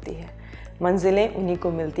जान होती है। मंजिलें उन्हीं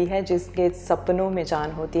को मिलती है जिसके सपनों में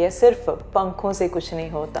जान होती है। सिर्फ पंखों से कुछ नहीं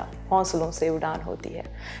होता, हौसलों से उड़ान होती है।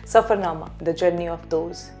 सफ़रनामा, the journey of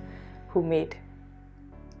those who made.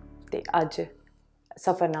 ते अज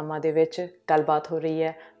सफ़रनामा दे विच गलबात हो रही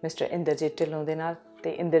है मिस्टर इंद्रजीत ढिल्लों दे नाल।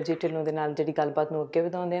 ਤੇ ਇੰਦਰਜੀਤ ਢਿੱਲੋਂ ਦੇ ਨਾਲ ਜਿਹੜੀ ਗੱਲਬਾਤ ਨੂੰ ਅੱਗੇ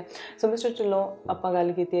ਵਧਾਉਂਦੇ ਆ। ਸੋ ਮਿਸਟਰ ਢਿੱਲੋਂ, ਆਪਾਂ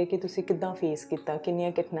ਗੱਲ ਕੀਤੀ ਹੈ ਕਿ ਤੁਸੀਂ ਕਿੱਦਾਂ ਫੇਸ ਕੀਤਾ,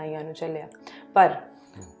 ਕਿੰਨੀਆਂ ਕਠਿਨਾਈਆਂ ਨੂੰ ਝੱਲਿਆ, ਪਰ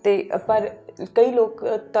ਕਈ ਲੋਕ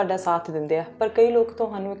ਤੁਹਾਡਾ ਸਾਥ ਦਿੰਦੇ ਆ, ਪਰ ਕਈ ਲੋਕ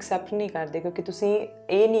ਤੁਹਾਨੂੰ ਐਕਸੈਪਟ ਨਹੀਂ ਕਰਦੇ, ਕਿਉਂਕਿ ਤੁਸੀਂ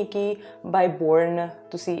ਇਹ ਨਹੀਂ ਕਿ ਬਾਈ ਬੋਰਨ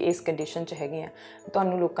ਤੁਸੀਂ ਇਸ ਕੰਡੀਸ਼ਨ 'ਚ ਹੈਗੇ ਆ।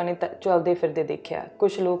 ਤੁਹਾਨੂੰ ਲੋਕਾਂ ਨੇ ਚੱਲਦੇ ਫਿਰਦੇ ਦੇਖਿਆ।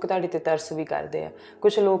 ਕੁਛ ਲੋਕ ਤੁਹਾਡੇ 'ਤੇ ਤਰਸ ਵੀ ਕਰਦੇ ਆ,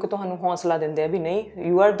 ਕੁਛ ਲੋਕ ਤੁਹਾਨੂੰ ਹੌਸਲਾ ਦਿੰਦੇ ਆ ਵੀ ਨਹੀਂ,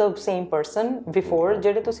 you are the same person before,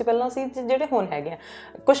 ਜਿਹੜੇ ਤੁਸੀਂ ਪਹਿਲਾਂ ਸੀ, ਜਿਹੜੇ ਹੁਣ ਹੈਗੇ ਆ,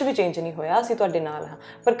 ਕੁਛ ਵੀ ਚੇਂਜ ਨਹੀਂ ਹੋਇਆ, ਅਸੀਂ ਤੁਹਾਡੇ ਨਾਲ ਹਾਂ।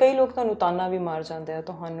 ਪਰ ਕਈ ਲੋਕ ਤੁਹਾਨੂੰ ਤਾਨਾ ਵੀ ਮਾਰ ਜਾਂਦੇ ਆ,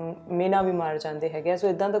 ਤੁਹਾਨੂੰ ਮਿਹਣਾ ਵੀ ਮਾਰ ਜਾਂਦੇ ਹੈਗੇ ਆ। ਸੋ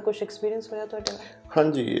ਇੱਦਾਂ ਦਾ ਕੁਛ ਐਕਸਪੀਰੀਅੰਸ ਹੋਇਆ ਤੁਹਾਡੇ ਨਾਲ?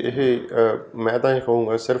 ਹਾਂਜੀ, ਇਹ ਮੈਂ ਤਾਂ ਇਹ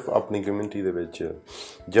ਕਹੂੰਗਾ ਸਿਰਫ ਆਪਣੀ ਕਮਿਊਨਿਟੀ ਦੇ ਵਿੱਚ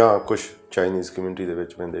ਜਾਂ ਕੁਛ ਚਾਈਨੀਜ਼ ਕਮਿਊਨਿਟੀ ਦੇ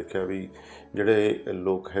ਵਿੱਚ ਮੈਂ ਦੇਖਿਆ ਵੀ ਜਿਹੜੇ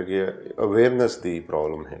ਲੋਕ ਹੈਗੇ ਆ, ਅਵੇਅਰਨੈਸ ਦੀ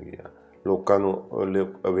ਪ੍ਰੋਬਲਮ ਹੈਗੀ ਆ, ਲੋਕਾਂ ਨੂੰ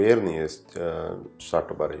ਅਵੇਅਰ ਨਹੀਂ ਇਸ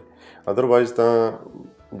ਸੱਟ ਬਾਰੇ। ਅਦਰਵਾਈਜ਼ ਤਾਂ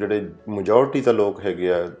ਜਿਹੜੇ ਮੈਜੋਰਟੀ ਤਾਂ ਲੋਕ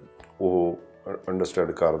ਹੈਗੇ ਆ ਉਹ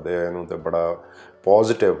ਅੰਡਰਸਟੈਂਡ ਕਰਦੇ ਆ ਇਹਨੂੰ, ਤਾਂ ਬੜਾ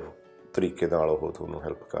ਪੋਜ਼ੀਟਿਵ ਤਰੀਕੇ ਨਾਲ ਉਹ ਤੁਹਾਨੂੰ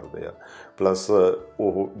ਹੈਲਪ ਕਰਦੇ ਆ। ਪਲੱਸ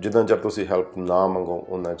ਉਹ ਜਿੰਨਾ ਚਿਰ ਤੁਸੀਂ ਹੈਲਪ ਨਾ ਮੰਗੋ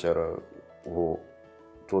ਉਨਾ ਚਿਰ ਉਹ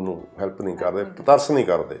ਤੁਹਾਨੂੰ ਹੈਲਪ ਨਹੀਂ ਕਰਦੇ, ਤਰਸ ਨਹੀਂ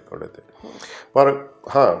ਕਰਦੇ ਤੁਹਾਡੇ 'ਤੇ। ਪਰ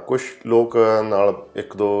ਕੁਛ ਲੋਕ ਨਾਲ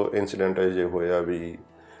ਇੱਕ ਦੋ ਇੰਸੀਡੈਂਟ ਇਹੋ ਜਿਹੇ ਹੋਏ ਆ ਵੀ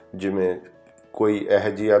ਜਿਵੇਂ कोई ਇਹੋ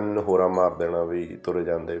ਜਿਹੀ ਅਨਹੋਰਾ ਮਾਰ ਦੇਣਾ ਵੀ ਤੁਰ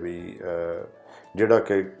ਜਾਂਦੇ ਵੀ ਜਿਹੜਾ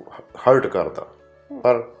ਕਿ ਹਰਟ ਕਰਦਾ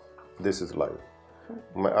ਪਰ this is life.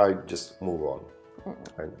 I just move on.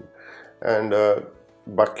 And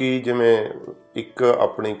ਬਾਕੀ ਜਿਵੇਂ ਇੱਕ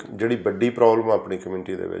ਆਪਣੀ ਜਿਹੜੀ ਵੱਡੀ ਪ੍ਰੋਬਲਮ ਆਪਣੀ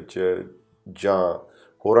ਕਮਿਊਨਿਟੀ ਦੇ ਵਿੱਚ ਜਾਂ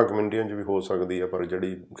ਹੋਰਾਂ ਕਮਿਊਨਿਟੀਆਂ 'ਚ ਵੀ ਹੋ ਸਕਦੀ ਹੈ ਪਰ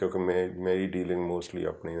ਜਿਹੜੀ ਕਿਉਂਕਿ ਮੇਰੀ ਡੀਲਿੰਗ ਮੋਸਟਲੀ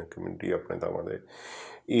ਆਪਣੀ ਕਮਿਊਨਿਟੀ ਆਪਣੇ ਥਾਵਾਂ ਦੇ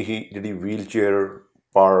ਇਹੀ ਜਿਹੜੀ ਵੀਲ ਚੇਅਰ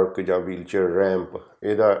ਪਾਰਕ ਜਾਂ ਵੀਲ ਚੇਅਰ ਰੈਂਪ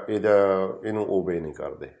ਇਹਨੂੰ ਓਬੇ ਨਹੀਂ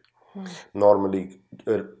ਕਰਦੇ ਨੋਰਮਲੀ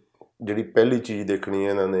ਜਿਹੜੀ ਪਹਿਲੀ ਚੀਜ਼ ਦੇਖਣੀ ਹੈ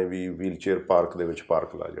ਇਹਨਾਂ ਨੇ ਵੀ ਵੀਲ ਚੇਅਰ ਪਾਰਕ ਦੇ ਵਿੱਚ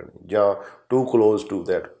ਪਾਰਕ ਲਾ ਜਾਣੀ ਜਾਂ to close to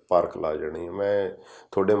that park ਲਾ ਜਾਣੀ ਮੈਂ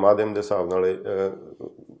ਤੁਹਾਡੇ ਮਾਧਿਅਮ ਦੇ ਹਿਸਾਬ ਨਾਲ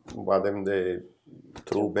ਮਾਧਿਅਮ ਦੇ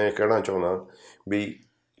ਥਰੂ ਮੈਂ ਕਹਿਣਾ ਚਾਹੁੰਦਾ ਵੀ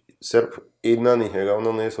ਸਿਰਫ ਇੰਨਾ ਨਹੀਂ ਹੈਗਾ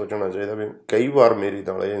ਉਹਨਾਂ ਨੂੰ ਇਹ ਸੋਚਣਾ ਚਾਹੀਦਾ ਵੀ ਕਈ ਵਾਰ ਮੇਰੀ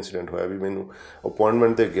ਨਾਲ ਇਹ ਇੰਸੀਡੈਂਟ ਹੋਇਆ ਵੀ ਮੈਨੂੰ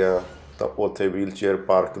ਅਪੁਆਇੰਟਮੈਂਟ 'ਤੇ ਗਿਆ ਤਾਂ ਉੱਥੇ ਵੀਲ ਚੇਅਰ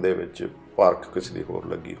ਪਾਰਕ ਦੇ ਵਿੱਚ ਪਾਰਕ ਕਿਸੇ ਦੀ ਹੋਰ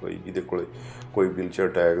ਲੱਗੀ ਹੋਈ ਜਿਹਦੇ ਕੋਲ ਕੋਈ ਵੀਲ ਚੇਅਰ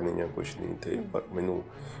ਟੈਗ ਨਹੀਂ ਜਾਂ ਕੁਛ ਨਹੀਂ ਅਤੇ ਪਰ ਮੈਨੂੰ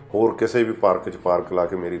ਹੋਰ ਕਿਸੇ ਵੀ ਪਾਰਕ 'ਚ ਪਾਰਕ ਲਾ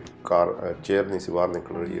ਕੇ ਮੇਰੀ ਕਾਰ ਚੇਅਰ ਨਹੀਂ ਸੀ ਬਾਹਰ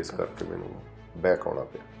ਨਿਕਲ ਰਹੀ ਇਸ ਕਰਕੇ ਮੈਨੂੰ ਬੈਕ ਆਉਣਾ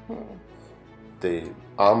ਪਿਆ ਅਤੇ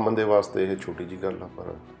ਆਮ ਬੰਦੇ ਵਾਸਤੇ ਇਹ ਛੋਟੀ ਜਿਹੀ ਗੱਲ ਆ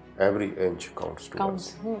ਪਰ ਐਵਰੀ ਇੰਚ ਕਾਊਂਟਸ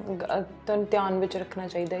ਤੁਹਾਨੂੰ ਧਿਆਨ ਵਿੱਚ ਰੱਖਣਾ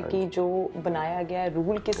ਚਾਹੀਦਾ ਹੈ ਕਿ ਜੋ ਬਣਾਇਆ ਗਿਆ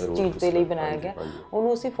ਰੂਲ ਕਿਸ ਚੀਜ਼ ਦੇ ਲਈ ਬਣਾਇਆ ਗਿਆ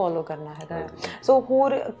ਉਹਨੂੰ ਅਸੀਂ ਫੋਲੋ ਕਰਨਾ ਹੈਗਾ ਸੋ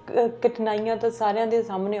ਹੋਰ ਕਠਿਨਾਈਆਂ ਤਾਂ ਸਾਰਿਆਂ ਦੇ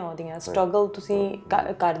ਸਾਹਮਣੇ ਆਉਂਦੀਆਂ ਸਟਰਗਲ ਤੁਸੀਂ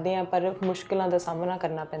ਕਰਦੇ ਆ ਪਰ ਮੁਸ਼ਕਿਲਾਂ ਦਾ ਸਾਹਮਣਾ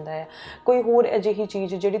ਕਰਨਾ ਪੈਂਦਾ ਹੈ ਕੋਈ ਹੋਰ ਅਜਿਹੀ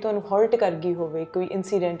ਚੀਜ਼ ਜਿਹੜੀ ਤੁਹਾਨੂੰ ਹਰਟ ਕਰ ਗਈ ਹੋਵੇ ਕੋਈ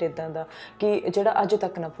ਇਨਸੀਡੈਂਟ ਇੱਦਾਂ ਦਾ ਕਿ ਜਿਹੜਾ ਅੱਜ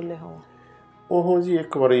ਤੱਕ ਨਾ ਭੁੱਲੇ ਹੋ ਉਹ ਜੀ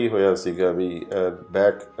ਇੱਕ ਵਾਰੀ ਹੋਇਆ ਸੀਗਾ ਵੀ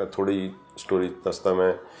ਬੈਕ ਥੋੜ੍ਹੀ ਸਟੋਰੀ ਦੱਸਦਾ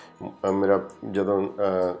ਮੈਂ ਮੇਰਾ ਜਦੋਂ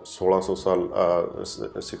 1600 ਸਾਲ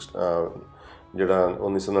ਜਿਹੜਾ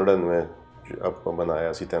 1999 ਆਪਾਂ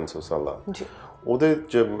ਬਣਾਇਆ ਸੀ 300 ਸਾਲਾ ਉਹਦੇ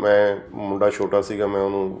 'ਚ ਮੈਂ ਮੁੰਡਾ ਛੋਟਾ ਸੀਗਾ ਮੈਂ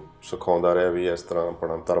ਉਹਨੂੰ ਸਿਖਾਉਂਦਾ ਰਿਹਾ ਵੀ ਇਸ ਤਰ੍ਹਾਂ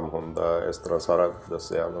ਆਪਣਾ ਧਰਮ ਹੁੰਦਾ ਇਸ ਤਰ੍ਹਾਂ ਸਾਰਾ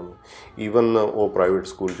ਦੱਸਿਆ ਉਹਨਾਂ ਨੂੰ ਈਵਨ ਉਹ ਪ੍ਰਾਈਵੇਟ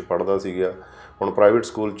ਸਕੂਲ 'ਚ ਪੜ੍ਹਦਾ ਸੀਗਾ ਹੁਣ ਪ੍ਰਾਈਵੇਟ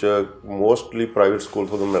ਸਕੂਲ 'ਚ ਮੋਸਟਲੀ ਪ੍ਰਾਈਵੇਟ ਸਕੂਲ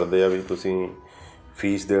ਤੁਹਾਨੂੰ ਮਿਲਦੇ ਆ ਵੀ ਤੁਸੀਂ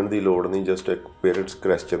ਫੀਸ ਦੇਣ ਦੀ ਲੋੜ ਨਹੀਂ ਜਸਟ ਇੱਕ ਪੇਰੈਂਟਸ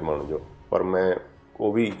ਕ੍ਰਿਸਚਨ ਬਣ ਜਾਓ ਪਰ ਮੈਂ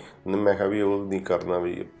ਉਹ ਵੀ ਮੈਂ ਕਿਹਾ ਵੀ ਉਹ ਨਹੀਂ ਕਰਨਾ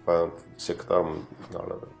ਵੀ ਆਪਾਂ ਸਿੱਖ ਧਰਮ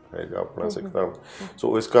ਨਾਲ ਹੈਗਾ ਆਪਣਾ ਸਿੱਖ ਧਰਮ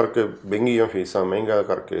ਸੋ ਇਸ ਕਰਕੇ ਮਹਿੰਗੀਆਂ ਫੀਸਾਂ ਮਹਿੰਗਾ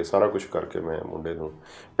ਕਰਕੇ ਸਾਰਾ ਕੁਛ ਕਰਕੇ ਮੈਂ ਮੁੰਡੇ ਨੂੰ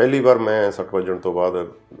ਪਹਿਲੀ ਵਾਰ ਮੈਂ 60 ਵਜਣ ਤੋਂ ਬਾਅਦ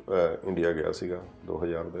ਇੰਡੀਆ ਗਿਆ ਸੀਗਾ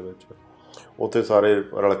 2000 ਦੇ ਵਿੱਚ ਉੱਥੇ ਸਾਰੇ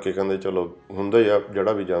ਰਲ ਕੇ ਕਹਿੰਦੇ ਚਲੋ ਹੁੰਦਾ ਹੀ ਆ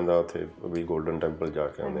ਜਿਹੜਾ ਵੀ ਜਾਂਦਾ ਉੱਥੇ ਵੀ ਗੋਲਡਨ ਟੈਂਪਲ ਜਾ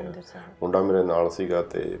ਕੇ ਆਉਂਦੇ ਆ ਮੁੰਡਾ ਮੇਰੇ ਨਾਲ ਸੀਗਾ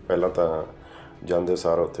ਅਤੇ ਪਹਿਲਾਂ ਤਾਂ ਜਾਂਦੇ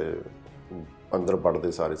ਸਾਰਾ ਉੱਥੇ ਅੰਦਰ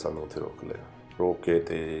ਵੜਦੇ ਸਾਰੇ ਸਾਨੂੰ ਉੱਥੇ ਰੋਕ ਕੇ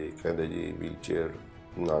ਅਤੇ ਕਹਿੰਦੇ ਜੀ ਵੀਲ ਚੇਅਰ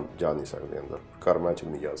ਨਾ ਜਾ ਨਹੀਂ ਸਕਦੇ ਅੰਦਰ ਕਰਮਾਂ 'ਚ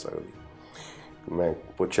ਨਹੀਂ ਜਾ ਸਕਦੀ ਮੈਂ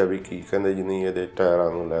ਪੁੱਛਿਆ ਵੀ ਕੀ ਕਹਿੰਦੇ ਜੀ ਨਹੀਂ ਇਹਦੇ ਟਾਇਰਾਂ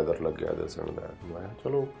ਨੂੰ ਲੈਦਰ ਲੱਗਿਆ ਦੱਸਣ ਦਾ ਮੈਂ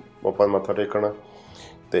ਚਲੋ ਆਪਾਂ ਮੱਥਾ ਟੇਕਣਾ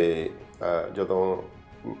ਅਤੇ ਜਦੋਂ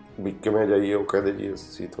ਵੀ ਕਿਵੇਂ ਜਾਈਏ ਉਹ ਕਹਿੰਦੇ ਜੀ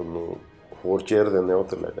ਅਸੀਂ ਤੁਹਾਨੂੰ ਹੋਰ ਚੇਅਰ ਦਿੰਦੇ ਹਾਂ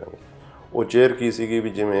ਉੱਥੇ ਲੈ ਜਾਵਾਂਗੇ ਉਹ ਚੇਅਰ ਕੀ ਸੀਗੀ ਵੀ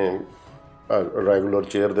ਜਿਵੇਂ ਰੈਗੂਲਰ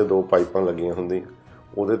ਚੇਅਰ ਦੇ 2 ਪਾਈਪਾਂ ਲੱਗੀਆਂ ਹੁੰਦੀਆਂ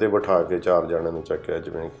ਉਹਦੇ 'ਤੇ ਬਿਠਾ ਕੇ 4 ਜਣਿਆਂ ਨੂੰ ਚੱਕਿਆ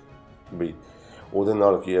ਜਿਵੇਂ ਵੀ ਉਹਦੇ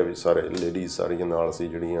ਨਾਲ ਕੀ ਆ ਵੀ ਸਾਰੇ ਲੇਡੀਜ਼ ਸਾਰੀਆਂ ਨਾਲ ਸੀ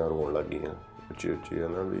ਜਿਹੜੀਆਂ ਰੋਣ ਲੱਗ ਗਈਆਂ ਉੱਚੀ ਹੈ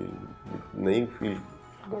ਨਾ ਵੀ ਨਹੀਂ ਫੀਲ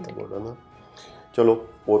ਬੋਲਦਾ ਨਾ ਚਲੋ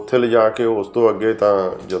ਉੱਥੇ ਲਿਜਾ ਕੇ ਉਸ ਤੋਂ ਅੱਗੇ ਤਾਂ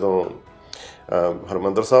ਜਦੋਂ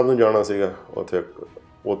ਹਰਿਮੰਦਰ ਸਾਹਿਬ ਨੂੰ ਜਾਣਾ ਸੀਗਾ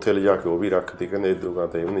ਉੱਥੇ ਲਿਜਾ ਕੇ ਉਹ ਵੀ ਰੱਖਤੀ ਕਹਿੰਦੇ ਇੱਧਰੋਂ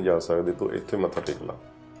ਤਾਂ ਇਹ ਵੀ ਨਹੀਂ ਜਾ ਸਕਦੇ ਤੂੰ ਇੱਥੇ ਮੱਥਾ ਟੇਕ ਲਾ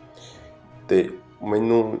ਅਤੇ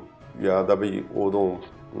ਮੈਨੂੰ ਯਾਦ ਆ ਵੀ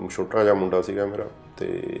ਉਦੋਂ ਛੋਟਾ ਜਿਹਾ ਮੁੰਡਾ ਸੀਗਾ ਮੇਰਾ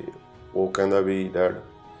ਅਤੇ ਉਹ ਕਹਿੰਦਾ ਵੀ ਡੈਡ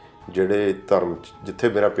ਜਿਹੜੇ ਧਰਮ 'ਚ ਜਿੱਥੇ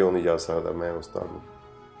ਮੇਰਾ ਪਿਓ ਨਹੀਂ ਜਾ ਸਕਦਾ ਮੈਂ ਉਸ ਧਰਮ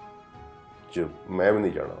 'ਚ ਮੈਂ ਵੀ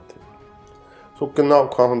ਨਹੀਂ ਜਾਣਾ ਉੱਥੇ ਸੋ ਕਿੰਨਾ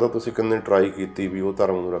ਔਖਾ ਹੁੰਦਾ ਤੁਸੀਂ ਕਿੰਨੇ ਟਰਾਈ ਕੀਤੀ ਵੀ ਉਹ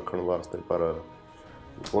ਧਰਮ ਨੂੰ ਰੱਖਣ ਵਾਸਤੇ ਪਰ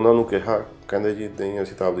ਉਹਨਾਂ ਨੂੰ ਕਿਹਾ ਕਹਿੰਦੇ ਜੀ ਨਹੀਂ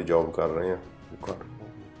ਅਸੀਂ ਤਾਂ ਆਪਦੀ ਜੋਬ ਕਰ ਰਹੇ ਹਾਂ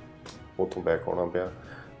ਉੱਥੋਂ ਬੈਕ ਆਉਣਾ ਪਿਆ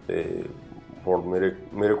ਅਤੇ ਹੁਣ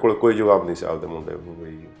ਮੇਰੇ ਕੋਲ ਕੋਈ ਜਵਾਬ ਨਹੀਂ ਸੀ ਆਪਦੇ ਮੁੰਡੇ ਨੂੰ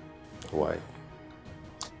ਵੀ ਵਾਈ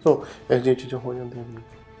ਸੋ ਇਹੋ ਜਿਹੀਆਂ ਚੀਜ਼ਾਂ ਹੋ ਜਾਂਦੀਆਂ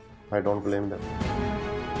I don't blame them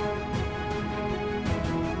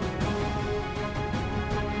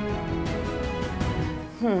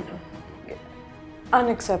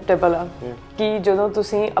unacceptable ਆ ਕਿ ਜਦੋਂ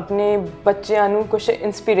ਤੁਸੀਂ ਆਪਣੇ ਬੱਚਿਆਂ ਨੂੰ ਕੁਛ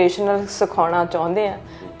ਇੰਸਪੀਰੇਸ਼ਨਲ ਸਿਖਾਉਣਾ ਚਾਹੁੰਦੇ ਆ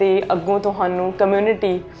ਅਤੇ ਅੱਗੋਂ ਤੁਹਾਨੂੰ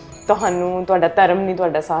ਕਮਿਊਨਿਟੀ ਤੁਹਾਨੂੰ ਤੁਹਾਡਾ ਧਰਮ ਨਹੀਂ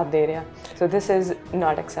ਤੁਹਾਡਾ ਸਾਥ ਦੇ ਰਿਹਾ ਸੋ ਦਿਸ ਇਜ਼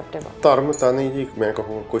ਨਾਟ ਐਕਸੈਪਟੇਬਲ ਧਰਮ ਤਾਂ ਨਹੀਂ ਜੀ ਮੈਂ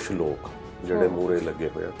ਕਹੂੰ ਕੁਛ ਲੋਕ ਜਿਹੜੇ ਮੂਹਰੇ ਲੱਗੇ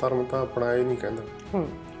ਹੋਏ ਆ ਧਰਮ ਤਾਂ ਆਪਣਾ ਇਹ ਨਹੀਂ ਕਹਿੰਦਾ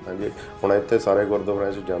ਹਾਂਜੀ ਹੁਣ ਇੱਥੇ ਸਾਰੇ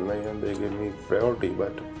ਗੁਰਦੁਆਰਿਆਂ 'ਚ ਜਾਣਾ ਹੀ ਆ ਦੇ ਗਿਵ ਮੀ ਪ੍ਰਾਇਓਰਟੀ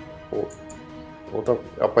ਬਟ ਉਹ ਤਾਂ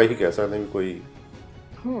ਆਪਾਂ ਇਹੀ ਕਹਿ ਸਕਦੇ ਵੀ ਕੋਈ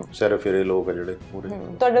ਸਿਰ ਫੇਰੇ ਲੋਕ ਆ ਜਿਹੜੇ ਪੂਰੇ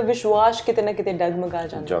ਤੁਹਾਡਾ ਵਿਸ਼ਵਾਸ ਕਿਤੇ ਨਾ ਕਿਤੇ ਡਗਮਗਾ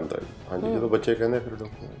ਜਾਂਦਾ ਜੀ ਹਾਂਜੀ ਜਦੋਂ ਬੱਚੇ ਕਹਿੰਦੇ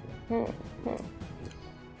ਫਿਰ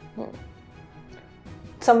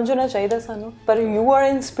ਸਮਝਣਾ ਚਾਹੀਦਾ ਸਾਨੂੰ ਪਰ you are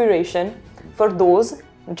inspiration for those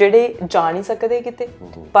ਜਿਹੜੇ ਜਾ ਨਹੀਂ ਸਕਦੇ ਕਿਤੇ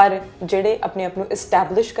ਪਰ ਜਿਹੜੇ ਆਪਣੇ ਆਪ ਨੂੰ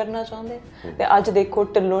ਐਸਟੈਬਲਿਸ਼ ਕਰਨਾ ਚਾਹੁੰਦੇ ਤੇ ਅੱਜ ਦੇਖੋ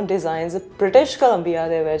ਢਿੱਲੋਂ ਡਿਜ਼ਾਈਨਸ ਬ੍ਰਿਟਿਸ਼ ਕੋਲੰਬੀਆ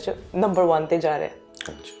ਦੇ ਵਿੱਚ ਨੰਬਰ 1 ਤੇ ਜਾ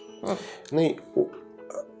ਰਿਹਾ ਨਹੀਂ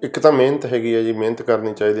ਇੱਕ ਤਾਂ ਮਿਹਨਤ ਹੈਗੀ ਹੈ ਜੀ, ਮਿਹਨਤ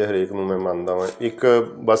ਕਰਨੀ ਚਾਹੀਦੀ ਹੈ ਹਰੇਕ ਨੂੰ, ਮੈਂ ਮੰਨਦਾ ਵਾਂ। ਇੱਕ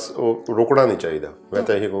ਬਸ ਉਹ ਰੁਕਣਾ ਨਹੀਂ ਚਾਹੀਦਾ। ਮੈਂ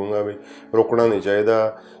ਤਾਂ ਇਹ ਕਹੂੰਗਾ ਵੀ ਰੁਕਣਾ ਨਹੀਂ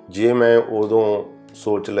ਚਾਹੀਦਾ। ਜੇ ਮੈਂ ਉਦੋਂ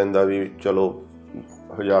ਸੋਚ ਲੈਂਦਾ ਵੀ ਚਲੋ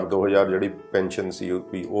 1000 2000 ਜਿਹੜੀ ਪੈਨਸ਼ਨ ਸੀ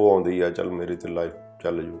ਵੀ ਉਹ ਆਉਂਦੀ ਆ, ਚੱਲ ਮੇਰੀ ਤੇ ਲਾਈਫ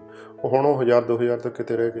ਚੱਲ ਜੂ, ਉਹ ਹੁਣ ਉਹ 1000 2000 ਤਾਂ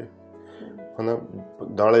ਕਿਤੇ ਰਹਿ ਗਏ ਹੈ ਨਾ।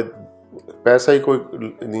 ਨਾਲੇ ਪੈਸਾ ਹੀ ਕੋਈ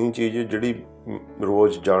ਨਹੀਂ ਚੀਜ਼ ਜਿਹੜੀ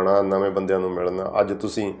ਰੋਜ਼ ਜਾਣਾ, ਨਵੇਂ ਬੰਦਿਆਂ ਨੂੰ ਮਿਲਣਾ। ਅੱਜ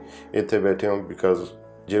ਤੁਸੀਂ ਇੱਥੇ ਬੈਠੇ ਹੋ ਬਿਕਾਜ਼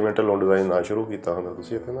ਜੇ ਮੈਂ ਢਿੱਲੋਂ ਡਿਜ਼ਾਈਨ ਨਾ ਸ਼ੁਰੂ ਕੀਤਾ ਹੁੰਦਾ,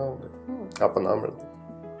 ਤੁਸੀਂ ਇੱਥੇ ਨਾ ਆਉਂਦੇ, ਆਪਾਂ ਨਾ ਮਿਲਦੇ।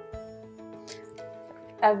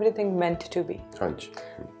 Everything meant to be. ਹਾਂਜੀ।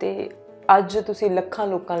 ਤੇ ਅੱਜ ਤੁਸੀਂ ਲੱਖਾਂ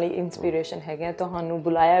ਲੋਕਾਂ ਲਈ ਇੰਸਪੀਰੇਸ਼ਨ ਹੈਗੇ ਆ। ਤੁਹਾਨੂੰ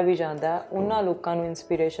ਬੁਲਾਇਆ ਵੀ ਜਾਂਦਾ ਉਹਨਾਂ ਲੋਕਾਂ ਨੂੰ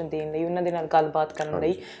ਇੰਸਪੀਰੇਸ਼ਨ ਦੇਣ ਲਈ, ਉਹਨਾਂ ਦੇ ਨਾਲ ਗੱਲਬਾਤ ਕਰਨ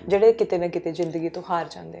ਲਈ ਜਿਹੜੇ ਕਿਤੇ ਨਾ ਕਿਤੇ ਜ਼ਿੰਦਗੀ ਤੋਂ ਹਾਰ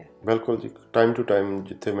ਜਾਂਦੇ ਆ। ਬਿਲਕੁਲ ਜੀ। ਟਾਈਮ ਟੂ ਟਾਈਮ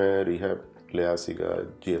ਜਿੱਥੇ ਮੈਂ ਰੀਹੈਬ ਲਿਆ ਸੀਗਾ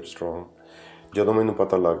ਜੀਐਫ ਸਟਰੋਂਗ, ਜਦੋਂ ਮੈਨੂੰ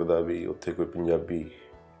ਪਤਾ ਲੱਗਦਾ ਵੀ ਉੱਥੇ ਕੋਈ ਪੰਜਾਬੀ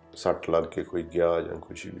ਸੱਟ ਲੱਗ ਕੇ ਕੋਈ ਗਿਆ ਜਾਂ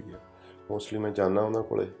ਕੁਛ ਵੀ ਗਿਆ, ਮੋਸਟਲੀ ਮੈਂ ਜਾਂਦਾ ਉਹਨਾਂ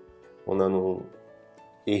ਕੋਲੇ, ਉਹਨਾਂ ਨੂੰ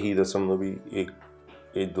ਇਹੀ ਦੱਸਣ ਨੂੰ ਵੀ ਇਹ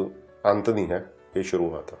ਅੰਤ ਨਹੀਂ ਹੈ, ਇਹ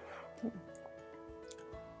ਸ਼ੁਰੂਆਤ ਆ।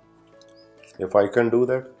 If I can do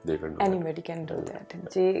that, they can do that. Anybody can do that.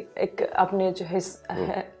 ਜੇ ਇੱਕ ਆਪਣੇ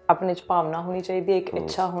 'ਚ ਭਾਵਨਾ ਹੋਣੀ ਚਾਹੀਦੀ ਹੈ, ਇੱਕ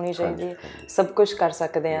ਇੱਛਾ ਹੋਣੀ ਚਾਹੀਦੀ ਹੈ, ਸਭ ਕੁਝ ਕਰ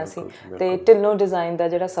ਸਕਦੇ ਹਾਂ ਅਸੀਂ। ਤੇ ਢਿੱਲੋਂ ਡਿਜ਼ਾਈਨ ਦਾ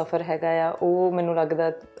ਜਿਹੜਾ ਸਫ਼ਰ ਹੈਗਾ ਆ, ਉਹ ਮੈਨੂੰ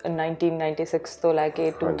ਲੱਗਦਾ 1996 ਤੋਂ ਲੈ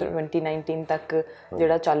ਕੇ 2019 ਤੱਕ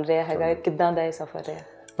ਜਿਹੜਾ ਚੱਲ ਰਿਹਾ ਹੈਗਾ, ਕਿੱਦਾਂ ਦਾ ਇਹ ਸਫ਼ਰ ਹੈ?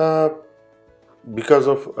 Because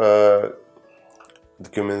of the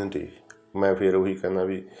community. ਮੈਂ ਫਿਰ ਉਹੀ ਕਹਿੰਦਾ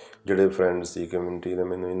ਵੀ ਜਿਹੜੇ ਫਰੈਂਡਸ ਸੀ ਕਮਿਊਨਿਟੀ ਨੇ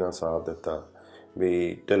ਮੈਨੂੰ ਇੰਨਾ ਸਾਥ ਦਿੱਤਾ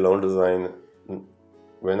ਵੀ Dhillon design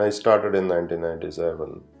when I started in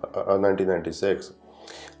 1996,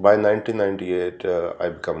 by 1998 I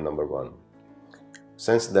become #1.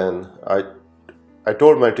 Since then I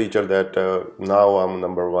told my teacher that now I'm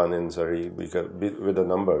 #1 in Surrey because with the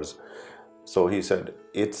numbers. So he said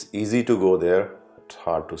it's easy to go there, it's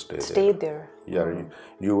hard to stay there. Yeah,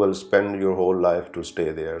 you will spend your whole life to stay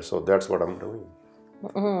there. So that's what I'm doing.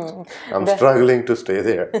 I'm struggling to stay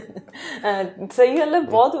there. ਸਹੀ ਗੱਲ ਹੈ,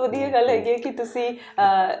 ਬਹੁਤ ਵਧੀਆ ਗੱਲ ਹੈਗੀ ਕਿ ਤੁਸੀਂ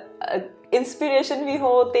inspiration ਵੀ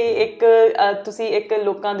ਹੋ ਤੇ ਇੱਕ ਤੁਸੀਂ ਇੱਕ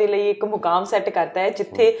ਲੋਕਾਂ ਦੇ ਲਈ ਇੱਕ ਮੁਕਾਮ ਸੈੱਟ ਕਰਤਾ ਹੈ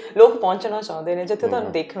ਜਿੱਥੇ ਲੋਕ ਪਹੁੰਚਣਾ ਚਾਹੁੰਦੇ ਨੇ, ਜਿੱਥੇ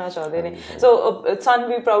ਤੁਹਾਨੂੰ ਦੇਖਣਾ ਚਾਹੁੰਦੇ ਨੇ। ਸੋ ਸਨ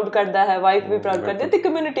ਵੀ ਪ੍ਰਾਊਡ ਕਰਦਾ ਹੈ, ਵਾਈਫ ਵੀ ਪ੍ਰਾਊਡ ਕਰਦੀ ਹੈ ਤੇ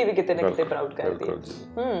ਕਮਿਊਨਿਟੀ ਵੀ ਕਿਤੇ ਨਾ ਕਿਤੇ ਪ੍ਰਾਊਡ ਕਰਦੀ ਹੈ।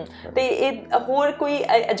 ਤੇ ਇਹ ਹੋਰ ਕੋਈ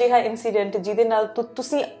ਅਜਿਹਾ ਇਨਸੀਡੈਂਟ ਜਿਹਦੇ ਨਾਲ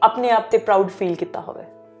ਤੁਸੀਂ ਆਪਣੇ ਆਪ ਤੇ ਪ੍ਰਾਊਡ ਫੀਲ ਕੀਤਾ ਹੋਵੇ?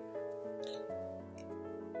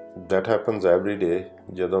 That happens every day.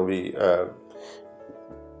 ਜਦੋਂ ਵੀ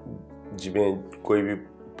ਜਿਵੇਂ ਕੋਈ ਵੀ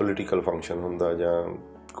ਪੋਲੀਟੀਕਲ ਫੰਕਸ਼ਨ ਹੁੰਦਾ ਜਾਂ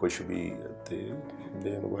ਕੁਛ ਵੀ, ਤੇ ਦੇ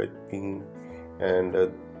ਇਨਵਾਈਟ ਮੀ ਐਂਡ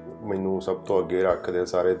ਮੈਨੂੰ ਸਭ ਤੋਂ ਅੱਗੇ ਰੱਖਦੇ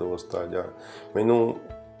ਸਾਰੇ ਦੋਸਤ ਆ, ਜਾਂ ਮੈਨੂੰ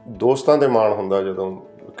ਦੋਸਤਾਂ 'ਤੇ ਮਾਣ ਹੁੰਦਾ ਜਦੋਂ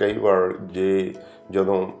ਕਈ ਵਾਰ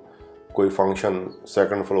ਜਦੋਂ ਕੋਈ function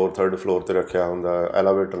 2nd floor 3rd floor 'ਤੇ ਰੱਖਿਆ ਹੁੰਦਾ,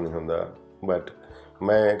 ਐਲੀਵੇਟਰ ਨਹੀਂ ਹੁੰਦਾ, ਬਟ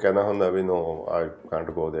ਮੈਂ ਕਹਿੰਦਾ ਹੁੰਦਾ ਵੀ ਨੋ ਆਈ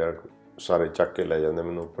ਕਾਂਟ ਗੋ ਦੇਅਰ, ਸਾਰੇ ਚੱਕ ਕੇ ਲੈ ਜਾਂਦੇ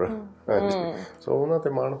ਮੈਨੂੰ ਉੱਪਰ। ਸੋ ਉਹਨਾਂ 'ਤੇ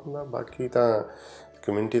ਮਾਣ ਹੁੰਦਾ, ਬਾਕੀ ਤਾਂ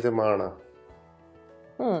ਕਮਿਊਨਿਟੀ 'ਤੇ ਮਾਣ ਆ।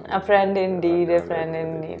 A friend indeed, a friend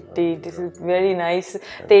indeed. This is very nice.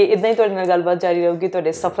 ਤੇ ਇਦਾਂ ਹੀ ਤੁਹਾਡੇ ਨਾਲ ਗੱਲਬਾਤ ਜਾਰੀ ਰਹੂਗੀ,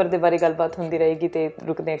 ਤੁਹਾਡੇ ਸਫ਼ਰ ਦੇ ਬਾਰੇ ਗੱਲਬਾਤ ਹੁੰਦੀ ਰਹੇਗੀ। ਤੇ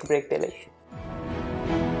ਰੁਕਦੇ ਹਾਂ ਇੱਕ ਬ੍ਰੇਕ ਦੇ ਲਈ।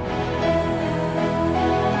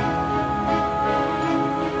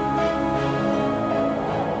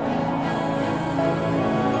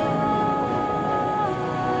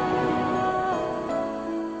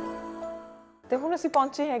 ਤੇ ਹੁਣ ਅਸੀਂ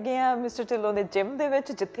ਪਹੁੰਚੇ ਹੈਗੇ ਆ ਮਿਸਟਰ ਢਿੱਲੋਂ ਦੇ ਜਿਮ ਦੇ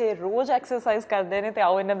ਵਿੱਚ, ਜਿੱਥੇ ਰੋਜ਼ ਐਕਸਰਸਾਈਜ਼ ਕਰਦੇ ਨੇ। ਤੇ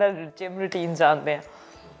ਆਓ ਇਹਨਾਂ ਦਾ ਜਿਮ ਰੂਟੀਨ ਜਾਣਦੇ ਹਾਂ।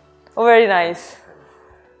 ਉਹ ਵੈਰੀ ਨਾਈਸ।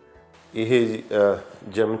 ਇਹ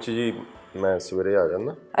ਜਿਮ 'ਚ ਜੀ ਮੈਂ ਸਵੇਰੇ ਆ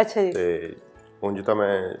ਜਾਂਦਾ। ਅੱਛਾ ਜੀ। ਤੇ ਉਂਝ ਤਾਂ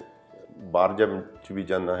ਮੈਂ ਬਾਹਰ ਜਿਮ 'ਚ ਵੀ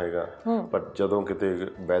ਜਾਂਦਾ ਹੈਗਾ, ਪਰ ਜਦੋਂ ਕਿਤੇ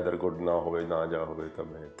ਵੈਦਰ ਗੁੱਡ ਨਾ ਹੋਵੇ, ਨਾ ਜਾ ਹੋਵੇ, ਤਾਂ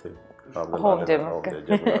ਮੈਂ ਇੱਥੇ ਹੋਮ ਜਿਮ ਲਾ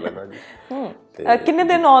ਲੈਣਾ ਜੀ। ਕਿੰਨੇ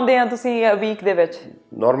ਦਿਨ ਆਉਂਦੇ ਆ ਤੁਸੀਂ ਵੀਕ ਦੇ ਵਿੱਚ?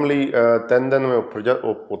 ਨਾਰਮਲੀ 3 ਦਿਨ ਮੈਂ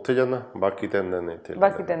ਉੱਥੇ ਜਾਂਦਾ, ਬਾਕੀ 3 ਦਿਨ ਇੱਥੇ।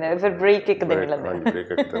 ਬਾਕੀ 3 ਦਿਨ ਫਿਰ ਬ੍ਰੇਕ ਇੱਕ ਦਿਨ ਲੱਗਦਾ। ਹਾਂਜੀ,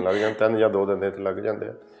 ਬ੍ਰੇਕ ਇੱਕ ਦਿਨ ਲੱਗ ਜਾਂਦਾ, 3 ਜਾਂ 2 ਦਿਨ ਇੱਥੇ ਲੱਗ ਜਾਂਦੇ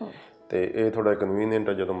ਆ। ਤੇ ਇਹ ਥੋੜਾ ਕਨਵੀਨੀਅੰਟ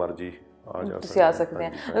ਆ, ਜਦੋਂ ਮਰਜ਼ੀ ਤੁਸੀਂ ਆ ਸਕਦੇ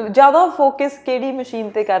ਆ। ਜ਼ਿਆਦਾ ਫੋਕਸ ਕਿਹੜੀ ਮਸ਼ੀਨ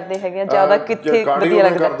ਤੇ ਕਰਦੇ ਹੈਗੇ ਆ? ਜ਼ਿਆਦਾ ਕਿੱਥੇ ਵਧੀਆ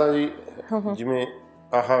ਲੱਗਦਾ? ਕਰਦਾ ਜੀ ਜਿਵੇਂ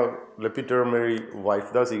ਆਹ ਲਿਪੀਟਰ ਮੇਰੀ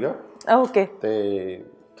ਵਾਈਫ ਦਾ ਸੀਗਾ। ਓਕੇ। ਤੇ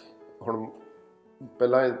ਹੁਣ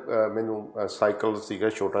ਪਹਿਲਾਂ ਮੈਨੂੰ ਸਾਈਕਲ ਸੀਗਾ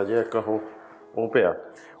ਛੋਟਾ ਜਿਹਾ ਇੱਕ, ਉਹ ਪਿਆ,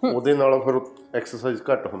 ਉਹਦੇ ਨਾਲ ਫਿਰ ਐਕਸਰਸਾਈਜ਼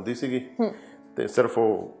ਘੱਟ ਹੁੰਦੀ ਸੀਗੀ। ਤੇ ਸਿਰਫ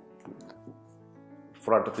ਉਹ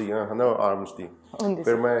ਫਰੰਟ ਦੀਆਂ ਹੈ ਨਾ, ਆਰਮਸ ਦੀ।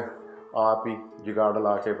 ਫਿਰ ਮੈਂ ਆਪ ਹੀ ਜੁਗਾੜ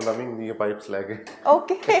ਲਾ ਕੇ ਪਲੰਬਿੰਗ ਦੀਆਂ ਪਾਈਪਸ ਲੈ ਕੇ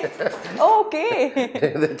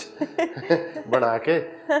ਇਹਦੇ 'ਚ ਬਣਾ ਕੇ,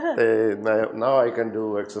 ਤੇ ਮੈਂ ਨਾਓ I can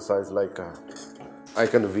do exercise like I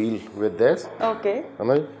can wheel with this. Okay.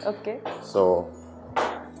 Okay. So,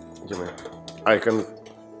 I can.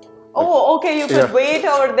 Oh, okay. You put weight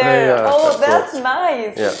over there. Yeah. Oh, that's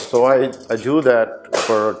nice. Yeah. So I do that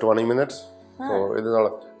for 20 minutes. So ਇਹਦੇ ਨਾਲ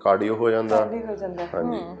cardio ਹੋ ਜਾਂਦਾ।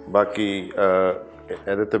 ਹਾਂਜੀ ਬਾਕੀ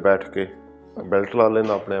ਇਹਦੇ ਤੇ ਬੈਠ ਕੇ belt ਲਾ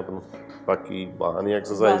ਲੈਂਦਾ ਆਪਣੇ ਆਪ ਨੂੰ, ਬਾਕੀ ਬਾਹਾਂ ਦੀ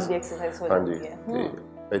ਐਕਸਰਸਾਈਜ਼। ਹਾਂਜੀ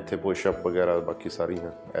ਤੇ ਇੱਥੇ ਪੁਸ਼ਅਪ ਵਗੈਰਾ ਬਾਕੀ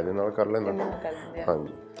ਸਾਰੀਆਂ ਇਹਦੇ ਨਾਲ ਕਰ ਲੈਂਦਾ।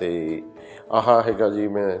 ਹਾਂਜੀ ਤੇ ਆਹ ਹੈਗਾ ਜੀ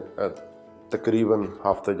ਮੈਂ ਤਕਰੀਬਨ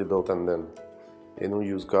ਹਫ਼ਤੇ 'ਚ 2-3 ਦਿਨ ਇਹਨੂੰ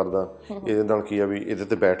ਯੂਜ਼ ਕਰਦਾ। ਇਹਦੇ ਨਾਲ ਕੀ ਆ ਵੀ ਇਹਦੇ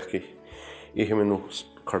ਤੇ ਬੈਠ ਕੇ ਇਹ ਮੈਨੂੰ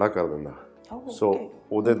ਖੜਾ ਕਰ ਦਿੰਦਾ। ਸੋ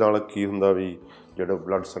ਉਹਦੇ ਨਾਲ ਕੀ ਹੁੰਦਾ ਵੀ ਜਿਹੜਾ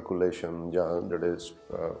ਬਲੱਡ ਸਰਕੂਲੇਸ਼ਨ ਜਾਂ ਜਿਹੜੇ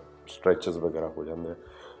ਸਟਰੈਚਸ ਵਗੈਰਾ ਹੋ ਜਾਂਦੇ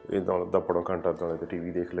ਇਹ ਨਾਲ ਅੱਧਾ ਪੌਣਾ ਘੰਟਾ ਨਾਲੇ ਤੇ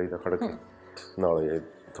TV ਦੇਖ ਲਈਦਾ ਖੜ੍ਹ ਕੇ, ਨਾਲੇ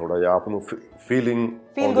ਥੋੜਾ ਜਿਹਾ ਆਪ ਨੂੰ ਫੀਲ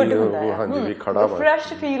ਗੁੱਡ ਹੁੰਦਾ ਹੈ। ਹਾਂਜੀ ਵੀ ਖੜਾ ਵਾ,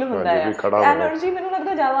 ਫਰੈਸ਼ ਫੀਲ ਹੁੰਦਾ ਹੈ, ਐਨਰਜੀ ਮੈਨੂੰ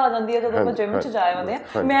ਲੱਗਦਾ ਜ਼ਿਆਦਾ ਆ ਜਾਂਦੀ ਹੈ ਜਦੋਂ ਆਪਾਂ ਜਿਮ 'ਚ ਜਾਏ ਹੁੰਦੇ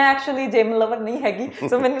ਆ। ਮੈਂ ਐਕਚੁਅਲੀ ਜਿਮ ਲਵਰ ਨਹੀਂ ਹੈਗੀ,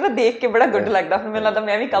 ਸੋ ਮੈਨੂੰ ਨਾ ਦੇਖ ਕੇ ਬੜਾ ਗੁੱਡ ਲੱਗਦਾ। ਹੁਣ ਮੈਨੂੰ ਲੱਗਦਾ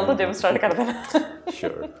ਮੈਂ ਵੀ ਕੱਲ੍ਹ ਤੋਂ ਜਿਮ ਸਟਾਰਟ ਕਰ ਦੇਣਾ।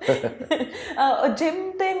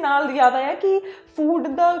 ਜਿਮ ਦੇ ਨਾਲ ਯਾਦ ਆਇਆ ਕਿ ਫੂਡ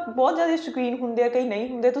ਦਾ ਬਹੁਤ ਜ਼ਿਆਦਾ ਸ਼ੌਕੀਨ ਹੁੰਦੇ ਆ, ਕਈ ਨਹੀਂ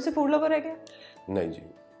ਹੁੰਦੇ। ਤੁਸੀਂ ਫੂਡ ਲਵਰ ਹੈਗੇ? ਨਹੀਂ ਜੀ,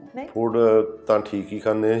 ਫੂਡ ਤਾਂ ਠੀਕ ਹੀ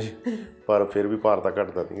ਖਾਂਦੇ ਆ ਜੀ, ਪਰ ਫਿਰ ਵੀ ਭਾਰ ਤਾਂ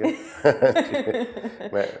ਘੱਟਦਾ ਨਹੀਂ ਗਾ।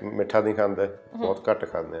 ਮੈਂ ਮਿੱਠਾ ਨਹੀਂ ਖਾਂਦਾ, ਬਹੁਤ ਘੱਟ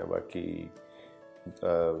ਖਾਂਦੇ ਆ। ਬਾਕੀ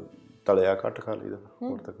ਤਲਿਆ ਘੱਟ ਖਾ ਲਈਦਾ,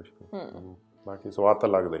 ਹੋਰ ਤਾਂ ਕੁਛ ਨਹੀਂ। ਬਾਕੀ ਸਵਾਦ ਤਾਂ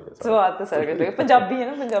ਲੱਗਦਾ ਹੀ ਹੈ। ਸਵਾਦ ਤਾਂ ਸਾਰੇ ਕਰਦੇ, ਪੰਜਾਬੀ ਹੈ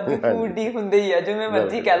ਨਾ, ਪੰਜਾਬੀ ਫੂਡ ਹੀ ਹੁੰਦੇ ਹੀ ਆ, ਜਿਵੇਂ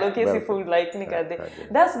ਮਰਜ਼ੀ ਕਹਿ ਲਓ ਕਿ ਅਸੀਂ ਫੂਡ ਲਾਈਕ ਨਹੀਂ ਕਰਦੇ।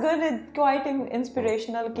 ਦੈਟਸ ਗੁੱਡ, ਕੁਆਇਟ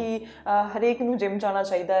ਇੰਸਪੀਰੇਸ਼ਨਲ ਕਿ ਹਰੇਕ ਨੂੰ ਜਿਮ ਜਾਣਾ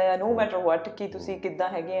ਚਾਹੀਦਾ ਆ, ਨੋ ਮੈਟਰ ਵਾਟ ਕਿ ਤੁਸੀਂ ਕਿੱਦਾਂ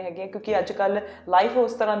ਹੈਗੇ, ਕਿਉਂਕਿ ਅੱਜ ਕੱਲ੍ਹ ਲਾਈਫ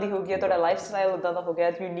ਉਸ ਤਰ੍ਹਾਂ ਦੀ ਹੋ ਗਈ ਹੈ, ਤੁਹਾਡਾ ਲਾਈਫ ਸਟਾਈਲ ਉੱਦਾਂ ਦਾ ਹੋ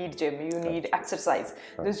ਗਿਆ। You need gym, you need exercise.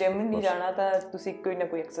 ਤੁਸੀਂ ਜਿਮ ਨਹੀਂ ਜਾਣਾ ਤਾਂ ਤੁਸੀਂ ਕੋਈ ਨਾ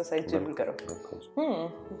ਕੋਈ ਐਕਸਰਸਾਈਜ਼ ਜ਼ਰੂਰ ਕਰੋ।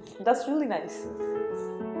 That's really nice.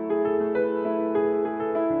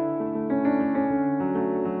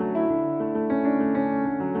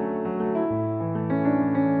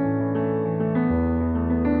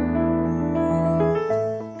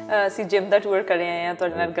 ਅਸੀਂ ਜਿਮ ਦਾ ਟੂਰ ਕਰ ਆਏ ਹਾਂ,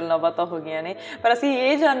 ਤੁਹਾਡੇ ਨਾਲ ਗੱਲਾਂ ਬਾਤਾਂ ਹੋ ਗਈਆਂ ਨੇ, ਪਰ ਅਸੀਂ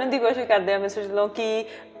ਇਹ ਜਾਣਨ ਦੀ ਕੋਸ਼ਿਸ਼ ਕਰਦੇ ਹਾਂ ਮਿਸਟਰ ਢਿੱਲੋਂ ਕਿ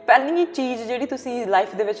ਪਹਿਲੀ ਚੀਜ਼ ਜਿਹੜੀ ਤੁਸੀਂ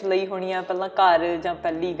ਲਾਈਫ ਦੇ ਵਿੱਚ ਲਈ ਹੋਣੀ ਆ, ਪਹਿਲਾਂ ਘਰ ਜਾਂ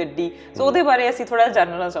ਪਹਿਲੀ ਗੱਡੀ, ਸੋ ਉਹਦੇ ਬਾਰੇ ਅਸੀਂ ਥੋੜ੍ਹਾ ਜਿਹਾ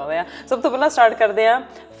ਜਾਣਨਾ ਚਾਹੁੰਦੇ ਹਾਂ। ਸਭ ਤੋਂ ਪਹਿਲਾਂ ਸਟਾਰਟ ਕਰਦੇ ਹਾਂ,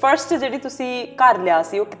 ਫਸਟ ਜਿਹੜੀ ਤੁਸੀਂ ਘਰ ਲਿਆ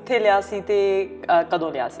ਸੀ ਉਹ ਕਿੱਥੇ ਲਿਆ ਸੀ ਅਤੇ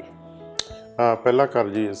ਕਦੋਂ ਲਿਆ ਸੀ? ਪਹਿਲਾ ਘਰ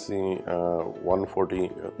ਜੀ ਅਸੀਂ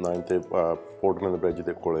 149 ਤੇ ਪੋਰਟਮੈਨ ਬ੍ਰਿਜ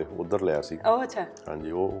ਦੇ ਕੋਲੇ ਉੱਧਰ ਲਿਆ ਸੀ। ਅੱਛਾ।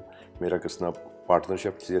 ਹਾਂਜੀ, ਉਹ ਮੇਰਾ ਕਿਸੇ ਨਾਲ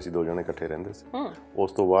ਪਾਰਟਨਰਸ਼ਿਪ ਸੀ, ਅਸੀਂ ਦੋ ਜਣੇ ਇਕੱਠੇ ਰਹਿੰਦੇ ਸੀ।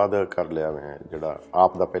 ਉਸ ਤੋਂ ਬਾਅਦ ਕਰ ਲਿਆ ਮੈਂ ਜਿਹੜਾ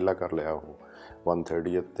ਆਪ ਦਾ ਪਹਿਲਾ ਕਰ ਲਿਆ ਉਹ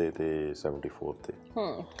 130 ਤੇ 74 ਤੇ।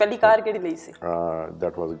 ਪਹਿਲੀ ਕਾਰ ਕਿਹੜੀ ਲਈ ਸੀ?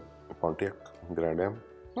 That was ਪੌਂਟੀਅਕ grand M.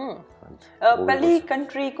 ਪਹਿਲੀ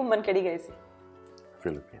ਕੰਟਰੀ ਘੁੰਮਣ ਕਿਹੜੀ ਗਏ ਸੀ?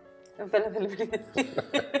 ਫਿਲੀਪੀਨ।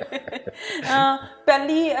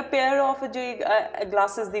 ਪਹਿਲੀ ਪੇਅਰ ਆਫ ਜੇ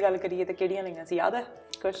ਗਲਾਸਿਸ ਦੀ ਗੱਲ ਕਰੀਏ ਤਾਂ ਕਿਹੜੀਆਂ ਲਈਆਂ ਸੀ, ਯਾਦ ਹੈ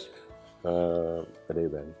ਕੁਛ?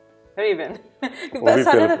 ਰੇਬਨ।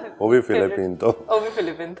 ਉਹ ਵੀ ਫਿਲੀਪੀਨ ਤੋਂ।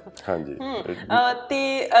 ਹਾਂਜੀ। ਤੇ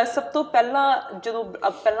ਸਭ ਤੋਂ ਪਹਿਲਾਂ ਜਦੋਂ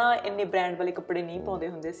ਪਹਿਲਾਂ ਇੰਨੇ ਬ੍ਰਾਂਡ ਵਾਲੇ ਕੱਪੜੇ ਨਹੀਂ ਪਾਉਂਦੇ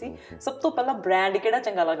ਹੁੰਦੇ ਸੀ, ਸਭ ਤੋਂ ਪਹਿਲਾਂ ਬ੍ਰਾਂਡ ਕਿਹੜਾ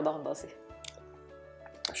ਚੰਗਾ ਲੱਗਦਾ ਹੁੰਦਾ ਸੀ?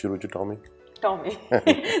 ਸ਼ੁਰੂ 'ਚ ਟੌਮੀ।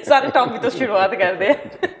 ਸਾਰੇ ਟੌਮੀ ਤੋਂ ਸ਼ੁਰੂਆਤ ਕਰਦੇ ਆ।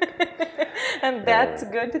 And that's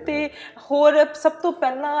good. ਤੇ ਹੋਰ ਸਭ ਤੋਂ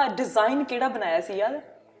ਪਹਿਲਾਂ ਡਿਜ਼ਾਈਨ ਕਿਹੜਾ ਬਣਾਇਆ ਸੀ ਯਾਰ?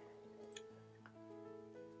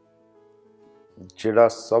 ਜਿਹੜਾ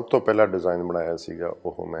ਸਭ ਤੋਂ ਪਹਿਲਾਂ ਡਿਜ਼ਾਈਨ ਬਣਾਇਆ ਸੀਗਾ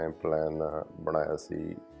ਉਹ ਮੈਂ ਪਲਾਨ ਬਣਾਇਆ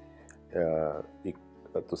ਸੀ, ਇੱਕ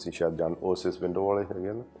ਤੁਸੀਂ ਸ਼ਾਇਦ ਜਾਣ ਓਸਿਸ ਵਿੰਡੋ ਵਾਲੇ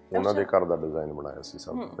ਹੈਗੇ ਨਾ, ਉਹਨਾਂ ਦੇ ਘਰ ਦਾ ਡਿਜ਼ਾਈਨ ਬਣਾਇਆ ਸੀ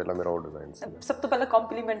ਸਭ ਤੋਂ ਪਹਿਲਾਂ। ਮੇਰਾ ਉਹ ਡਿਜ਼ਾਈਨ ਸੀ। ਸਭ ਤੋਂ ਪਹਿਲਾਂ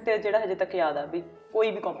ਕੰਪਲੀਮੈਂਟ ਜਿਹੜਾ ਹਜੇ ਤੱਕ ਯਾਦ ਆ ਵੀ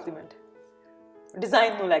ਕੋਈ ਵੀ ਕੰਪਲੀਮੈਂਟ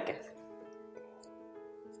ਡਿਜ਼ਾਈਨ ਨੂੰ ਲੈ ਕੇ?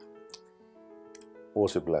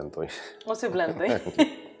 ਉਸੇ ਪਲਾਨ ਤੋਂ ਹੀ।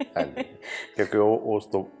 ਹਾਂਜੀ, ਕਿਉਂਕਿ ਉਹ ਉਸ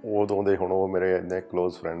ਤੋਂ ਉਦੋਂ ਦੇ ਹੁਣ ਉਹ ਮੇਰੇ ਇੰਨੇ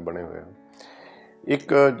ਕਲੋਜ਼ ਫਰੈਂਡ ਬਣੇ ਹੋਏ ਆ।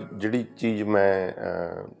 ਇੱਕ ਜਿਹੜੀ ਚੀਜ਼ ਮੈਂ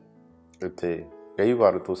ਇੱਥੇ ਕਈ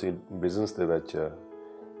ਵਾਰ ਤੁਸੀਂ ਬਿਜ਼ਨਸ ਦੇ ਵਿੱਚ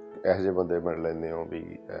ਇਹੋ ਜਿਹੇ ਬੰਦੇ ਮਿਲ ਲੈਂਦੇ ਹੋ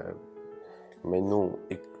ਵੀ ਮੈਨੂੰ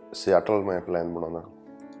ਇੱਕ ਸਿਆਟਲ ਮੈਂ ਪਲਾਨ ਬਣਾਉਣਾ,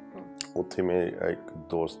 ਉੱਥੇ ਮੈਂ ਇੱਕ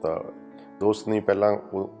ਦੋਸਤ ਨਹੀਂ ਪਹਿਲਾਂ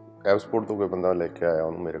ਉਹ ਐਪਸਪੋਰਟ ਤੋਂ ਕੋਈ ਬੰਦਾ ਲੈ ਕੇ ਆਇਆ,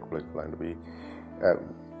 ਉਹਨੂੰ ਮੇਰੇ ਕੋਲ ਇੱਕ ਕਲਾਇੰਟ ਵੀ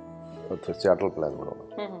ਉੱਥੇ ਸਿਆਟਲ ਪਲਾਨ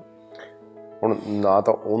ਬਣਾਉਣਾ। ਹੁਣ ਨਾ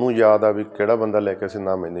ਤਾਂ ਉਹਨੂੰ ਯਾਦ ਆ ਵੀ ਕਿਹੜਾ ਬੰਦਾ ਲੈ ਕੇ ਸੀ,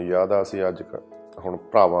 ਨਾ ਮੈਨੂੰ ਯਾਦ ਆ। ਅਸੀਂ ਅੱਜ ਹੁਣ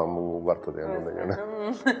ਭਰਾਵਾਂ ਨੂੰ ਵਰਤਦੇ ਹਾਂ।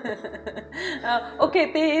 ਓਕੇ,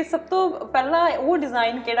 ਤੇ ਸਭ ਤੋਂ ਪਹਿਲਾਂ ਉਹ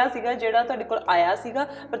ਡਿਜ਼ਾਈਨ ਕਿਹੜਾ ਸੀਗਾ ਜਿਹੜਾ ਤੁਹਾਡੇ ਕੋਲ ਆਇਆ ਸੀਗਾ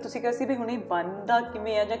ਪਰ ਤੁਸੀਂ ਕਿਹਾ ਸੀ ਵੀ ਹੁਣ ਇਹ ਬਣਦਾ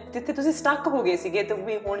ਕਿਵੇਂ ਆ, ਜਾਂ ਜਿੱਥੇ ਤੁਸੀਂ ਸਟੱਕ ਹੋ ਗਏ ਸੀਗੇ ਤੇ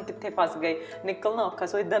ਵੀ ਹੁਣ ਕਿੱਥੇ ਫਸ ਗਏ, ਨਿਕਲਣਾ ਔਖਾ,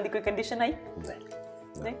 ਸੋ ਇਦਾਂ ਦੀ ਕੋਈ ਕੰਡੀਸ਼ਨ ਆਈ?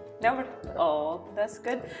 ਨਹੀਂ, ਨੈਵਰ। ਓਹ ਦੈਟਸ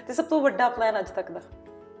ਗੁੱਡ। ਤੇ ਸਭ ਤੋਂ ਵੱਡਾ ਪਲਾਨ ਅੱਜ ਤੱਕ ਦਾ?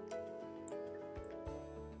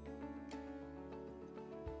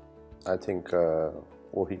 ਆਈ ਥਿੰਕ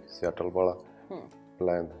ਉਹੀ ਸਿਆਟਲ ਵਾਲਾ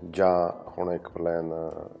ਪਲਾਨ, ਜਾਂ ਹੁਣ ਇੱਕ ਪਲਾਨ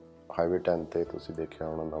ਹਾਈਵੇ 10 ਤੇ ਤੁਸੀਂ ਦੇਖਿਆ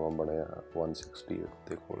ਹੋਣਾ ਨਵਾਂ ਬਣਿਆ 160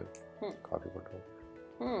 ਦੇ ਕੋਲੇ, ਕਾਫੀ ਵੱਡਾ।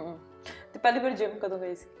 ਤੇ ਪਹਿਲੀ ਵਾਰ ਜਿਮ ਕਦੋਂ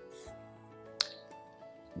ਗਏ ਸੀ?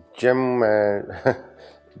 ਜਿਮ ਮੈਂ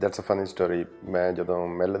ਦੈਟਸ ਅ ਫਨੀ ਸਟੋਰੀ। ਮੈਂ ਜਦੋਂ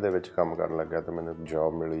ਮਿਲ ਦੇ ਵਿੱਚ ਕੰਮ ਕਰਨ ਲੱਗਾ ਤਾਂ ਮੈਨੂੰ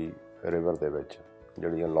ਜੋਬ ਮਿਲੀ ਰਿਵਰ ਦੇ ਵਿੱਚ,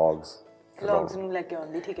 ਜਿਹੜੀਆਂ ਲੌਗਸ ਵਲੌਗਸ ਨੂੰ ਲੈ ਕੇ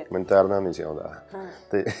ਆਉਂਦੀ। ਠੀਕ ਹੈ। ਮੈਨੂੰ ਤੈਰਨਾ ਨਹੀਂ ਸੀ ਆਉਂਦਾ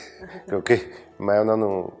ਤੇ ਕਿਉਂਕਿ ਮੈਂ ਉਹਨਾਂ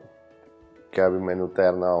ਨੂੰ ਕਿਹਾ ਵੀ ਮੈਨੂੰ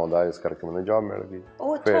ਤੈਰਨਾ ਆਉਂਦਾ, ਇਸ ਕਰਕੇ ਮੈਨੂੰ ਜੌਬ ਮਿਲ ਗਈ।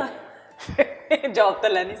 ਫਿਰ ਜੌਬ ਤਾਂ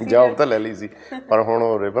ਲੈਣੀ ਸੀ, ਜੌਬ ਤਾਂ ਲੈ ਲਈ ਸੀ, ਪਰ ਹੁਣ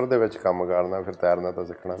ਉਹ ਰਿਵਰ ਦੇ ਵਿੱਚ ਕੰਮ ਕਰਨਾ, ਫਿਰ ਤੈਰਨਾ ਤਾਂ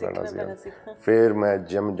ਸਿੱਖਣਾ ਪੈਣਾ ਸੀ। ਫਿਰ ਮੈਂ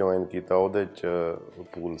ਜਿਮ ਜੁਆਇਨ ਕੀਤਾ, ਉਹਦੇ 'ਚ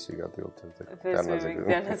ਪੂਲ ਸੀਗਾ ਤੇ ਉੱਥੇ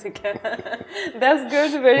ਤੈਰਨਾ ਸਿੱਖਿਆ। That's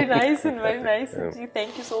good, very nice and very nice ਜੀ।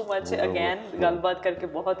 Thank you so much again, ਗੱਲਬਾਤ ਕਰਕੇ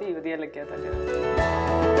ਬਹੁਤ ਹੀ ਵਧੀਆ ਲੱਗਿਆ ਤੁਹਾਡੇ ਨਾਲ।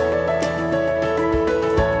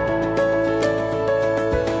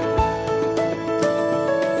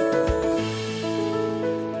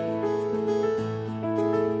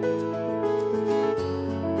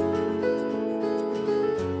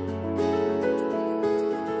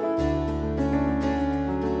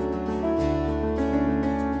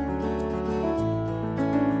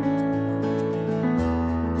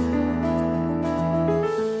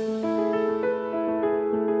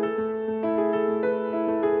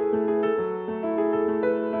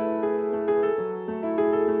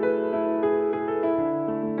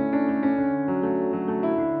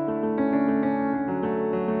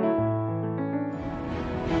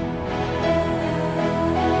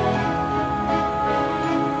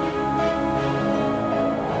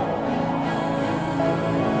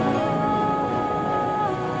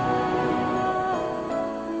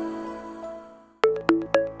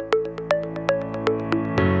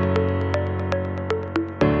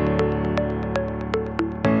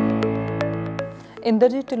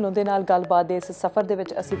 ਇੰਦਰਜੀਤ ਢਿੱਲੋਂ ਦੇ ਨਾਲ ਗੱਲਬਾਤ ਦੇ ਇਸ ਸਫ਼ਰ ਦੇ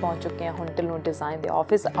ਵਿੱਚ ਅਸੀਂ ਪਹੁੰਚ ਚੁੱਕੇ ਹਾਂ ਹੁਣ ਢਿੱਲੋਂ ਡਿਜ਼ਾਈਨ ਦੇ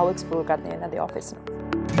ਆਫਿਸ। ਆਓ ਐਕਸਪਲੋਰ ਕਰਦੇ ਹਾਂ ਇਹਨਾਂ ਦੇ ਆਫਿਸ ਨੂੰ।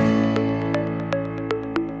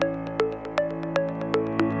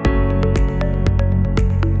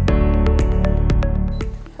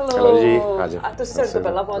 ਹੈਲੋ ਜੀ, ਆ ਜਾਓ। ਤੁਸੀਂ ਸਾਡੇ ਤੋਂ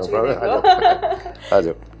ਪਹਿਲਾਂ ਪਹੁੰਚ ਗਏ, ਦੇਖ ਲਓ। ਆ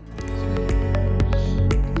ਜਾਓ।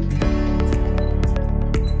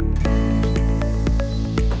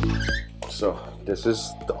 So this is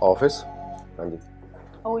the office. ਹਾਂਜੀ।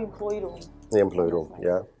 Oh, employee room. The employee room,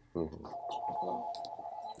 yeah.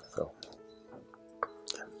 So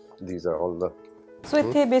these are all the. So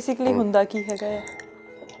ਇੱਥੇ basically ਹੁੰਦਾ ਕੀ ਹੈਗਾ ਹੈ?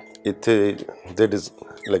 ਇੱਥੇ that is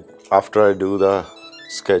like after I do the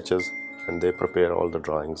sketches and they prepare all the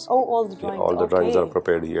drawings. Oh, all the drawings. Yeah, all the drawings are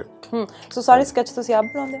prepared here. So ਸਾਰੇ sketch ਤੁਸੀਂ ਆਪ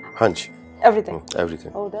ਬਣਾਉਂਦੇ ਹੋ? ਹਾਂਜੀ। Everything.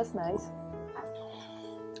 Everything. Oh, that's nice.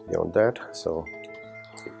 Beyond that, so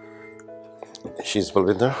she's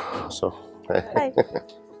Balvinder. So. Hi.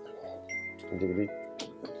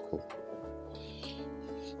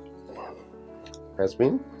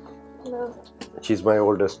 Yasmin? Hello. She's my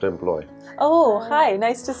oldest employee. Oh, hi.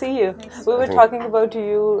 Nice to see you. We were talking about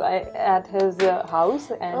you at his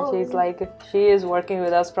house, and she's like, she is working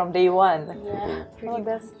with us from day one.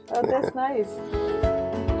 Yeah. That's nice.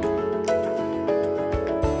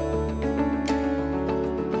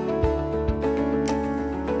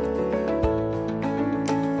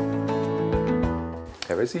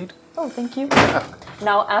 Have a seat. Oh, thank you.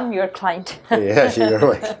 Now I'm your client. Yeah, you're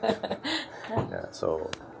right. Yeah, so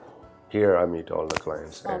here I meet all the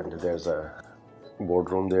clients, and there's a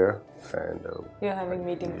boardroom there, and you're having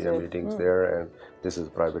meetings. Yeah, meetings there, and this is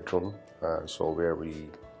a private room, so where we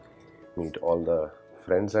meet all the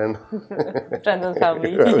friends and friends and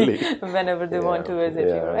family whenever they want to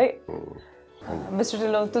visit you, right? Mister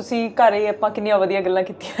Dhillon, ਤੁਸੀਂ ਘਰ ਹੀ ਆਪਾਂ ਕਿੰਨੀਆਂ ਵਧੀਆ ਗੱਲਾਂ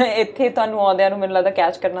ਕੀਤੀਆਂ, ਇੱਥੇ ਤੁਹਾਨੂੰ ਆਉਂਦਿਆਂ ਨੂੰ ਮੈਨੂੰ ਲੱਗਦਾ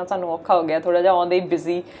ਕੈਚ ਕਰਨਾ ਸਾਨੂੰ ਔਖਾ ਹੋ ਗਿਆ ਥੋੜ੍ਹਾ ਜਿਹਾ, ਆਉਂਦੇ ਹੀ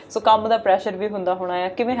ਬਿਜ਼ੀ, ਸੋ ਕੰਮ ਦਾ ਪ੍ਰੈਸ਼ਰ ਵੀ ਹੁੰਦਾ ਹੋਣਾ ਆ,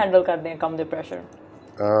 ਕਿਵੇਂ ਹੈਂਡਲ ਕਰਦੇ ਆ ਕੰਮ ਦੇ ਪ੍ਰੈਸ਼ਰ?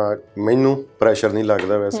 ਮੈਨੂੰ ਪ੍ਰੈਸ਼ਰ ਨਹੀਂ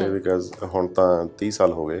ਲੱਗਦਾ ਵੈਸੇ, ਬਿਕਾਜ਼ ਹੁਣ ਤਾਂ 30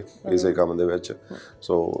 ਸਾਲ ਹੋ ਗਏ ਇਸੇ ਕੰਮ ਦੇ ਵਿੱਚ,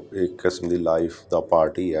 ਸੋ ਇੱਕ ਕਿਸਮ ਦੀ ਲਾਈਫ ਦਾ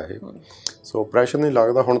ਪਾਰਟ ਹੀ ਆ ਇਹ, ਸੋ ਪ੍ਰੈਸ਼ਰ ਨਹੀਂ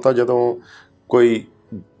ਲੱਗਦਾ। ਹੁਣ ਤਾਂ ਜਦੋਂ ਕੋਈ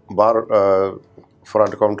ਬਾਹਰ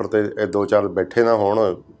ਫਰੰਟ ਕਾਊਂਟਰ 'ਤੇ 2-4 ਬੈਠੇ ਨਾ ਹੋਣ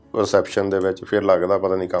ਰਿਸੈਪਸ਼ਨ ਦੇ ਵਿੱਚ, ਫਿਰ ਲੱਗਦਾ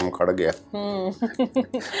ਪਤਾ ਨਹੀਂ ਕੰਮ ਖੜ ਗਿਆ,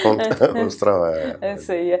 ਹੁਣ ਉਸ ਤਰ੍ਹਾਂ ਹੋਇਆ।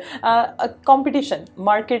 ਸਹੀ ਹੈ। ਕੰਪੀਟੀਸ਼ਨ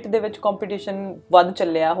ਮਾਰਕੀਟ ਦੇ ਵਿੱਚ ਕੰਪੀਟੀਸ਼ਨ ਵੱਧ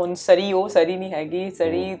ਚੱਲਿਆ ਹੁਣ, ਸਰੀ ਉਹ ਸਰੀ ਨਹੀਂ ਹੈਗੀ,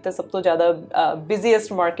 ਸਰੀ ਤਾਂ ਸਭ ਤੋਂ ਜ਼ਿਆਦਾ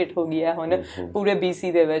ਬਿਜ਼ੀਐਸਟ ਮਾਰਕੀਟ ਹੋ ਗਈ ਹੈ ਹੁਣ ਪੂਰੇ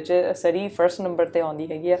BC ਦੇ ਵਿੱਚ, ਸਰੀ ਫਰਸਟ ਨੰਬਰ 'ਤੇ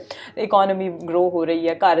ਆਉਂਦੀ ਹੈਗੀ ਆ, ਇਕੋਨਮੀ ਗਰੋ ਹੋ ਰਹੀ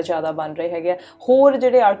ਹੈ, ਘਰ ਜ਼ਿਆਦਾ ਬਣ ਰਹੇ ਹੈਗੇ ਆ, ਹੋਰ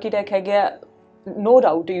ਜਿਹੜੇ ਆਰਕੀਟੈਕਟ ਹੈਗੇ ਆ, no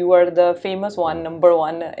doubt you are the famous one, number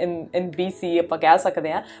one in BC ਆਪਾਂ ਕਹਿ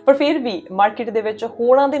ਸਕਦੇ ਹਾਂ, ਪਰ ਫਿਰ ਵੀ ਮਾਰਕੀਟ ਦੇ ਵਿੱਚ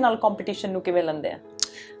ਹੋਰਾਂ ਦੇ ਨਾਲ ਕੰਪੀਟੀਸ਼ਨ ਨੂੰ ਕਿਵੇਂ ਲੈਂਦੇ ਆ?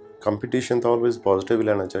 ਕੰਪੀਟੀਸ਼ਨ ਤਾਂ ਆਲਵੇਜ਼ ਪੋਜ਼ਿਟਿਵ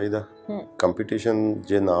ਲੈਣਾ ਚਾਹੀਦਾ। ਕੰਪੀਟੀਸ਼ਨ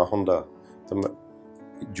ਜੇ ਨਾ ਹੁੰਦਾ ਤਾਂ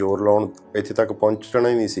ਜ਼ੋਰ ਲਾਉਣ ਇੱਥੇ ਤੱਕ ਪਹੁੰਚਣਾ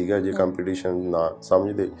ਹੀ ਨਹੀਂ ਸੀਗਾ ਜੇ ਕੰਪੀਟੀਸ਼ਨ ਨਾ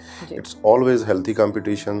ਸਮਝਦੇ। It's always healthy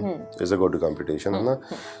competition is a good competition, ਹੈ ਨਾ।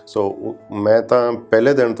 ਸੋ ਮੈਂ ਤਾਂ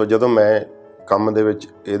ਪਹਿਲੇ ਦਿਨ ਤੋਂ ਜਦੋਂ ਮੈਂ ਕੰਮ ਦੇ ਵਿੱਚ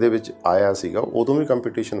ਇਹਦੇ ਵਿੱਚ ਆਇਆ ਸੀਗਾ, ਉਦੋਂ ਵੀ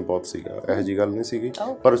ਕੰਪੀਟੀਸ਼ਨ ਬਹੁਤ ਸੀਗਾ, ਇਹੋ ਜਿਹੀ ਗੱਲ ਨਹੀਂ ਸੀਗੀ,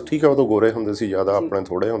 ਪਰ ਠੀਕ ਹੈ ਉਦੋਂ ਗੋਰੇ ਹੁੰਦੇ ਸੀ ਜ਼ਿਆਦਾ, ਆਪਣੇ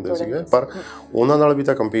ਥੋੜ੍ਹੇ ਹੁੰਦੇ ਸੀਗੇ, ਪਰ ਉਹਨਾਂ ਨਾਲ ਵੀ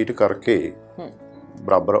ਤਾਂ ਕੰਪੀਟ ਕਰਕੇ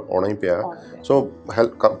ਬਰਾਬਰ ਆਉਣਾ ਹੀ ਪਿਆ। ਸੋ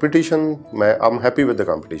ਕੰਪੀਟੀਸ਼ਨ, ਮੈਂ ਆਮ ਹੈਪੀ ਵਿਦ ਦ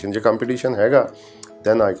ਕੰਪੀਟੀਸ਼ਨ। ਜੇ ਕੰਪੀਟੀਸ਼ਨ ਹੈਗਾ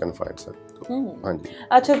then I can find some. ਹਾਂਜੀ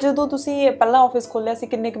ਅੱਛਾ, ਜਦੋਂ ਤੁਸੀਂ ਪਹਿਲਾਂ ਆਫਿਸ ਖੋਲ੍ਹਿਆ ਸੀ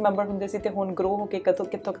ਕਿੰਨੇ ਕੁ ਮੈਂਬਰ ਹੁੰਦੇ ਸੀ ਤੇ ਹੁਣ ਗਰੋ ਹੋ ਕੇ ਕਿੱਥੋਂ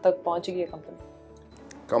ਤੱਕ ਪਹੁੰਚ ਗਈ ਹੈ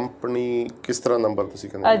ਕੰਪਨੀ? ਕਿਸ ਤਰ੍ਹਾਂ ਨੰਬਰ ਤੁਸੀਂ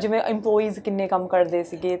ਕਹਿੰਦੇ? ਜਿਵੇਂ EMPLOYEES ਕਿੰਨੇ ਕੰਮ ਕਰਦੇ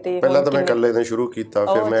ਸੀਗੇ ਤੇ ਪਹਿਲਾਂ ਤਾਂ ਮੈਂ ਇਕੱਲੇ ਨੇ ਸ਼ੁਰੂ ਕੀਤਾ,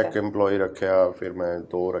 ਫਿਰ ਮੈਂ ਇੱਕ EMPLOYE ਰੱਖਿਆ, ਫਿਰ ਮੈਂ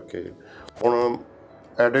 2 ਰੱਖੇ। ਹੁਣ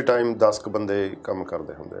ਐਟ ਏ ਟਾਈਮ 10 ਕੁ ਬੰਦੇ ਕੰਮ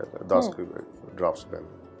ਕਰਦੇ ਹੁੰਦੇ ਆ, 10 ਕੁ ਡਰਾਫਟਸਮੈਨ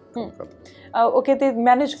ਕੰਮ ਕਰਦੇ। ਓਕੇ, ਤੇ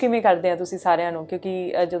ਮੈਨੇਜ ਕਿਵੇਂ ਕਰਦੇ ਆ ਤੁਸੀਂ ਸਾਰਿਆਂ ਨੂੰ?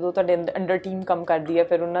 ਕਿਉਂਕਿ ਜਦੋਂ ਤੁਹਾਡੇ ਅੰਡਰ ਟੀਮ ਕੰਮ ਕਰਦੀ ਹੈ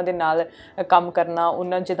ਫਿਰ ਉਹਨਾਂ ਦੇ ਨਾਲ ਕੰਮ ਕਰਨਾ,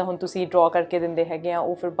 ਉਹਨਾਂ ਜਿੱਦਾਂ ਹੁਣ ਤੁਸੀਂ ਡਰਾ ਕਰਕੇ ਦਿੰਦੇ ਹੈਗੇ ਆ,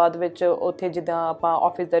 ਉਹ ਫਿਰ ਬਾਅਦ ਵਿੱਚ ਉੱਥੇ ਜਿੱਦਾਂ ਆਪਾਂ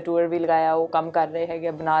ਆਫਿਸ ਦਾ ਟੂਰ ਵੀ ਲਗਾਇਆ, ਉਹ ਕੰਮ ਕਰ ਰਹੇ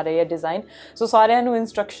ਹੈਗੇ, ਬਣਾ ਰਹੇ ਆ ਡਿਜ਼ਾਈਨ, ਸੋ ਸਾਰਿਆਂ ਨੂੰ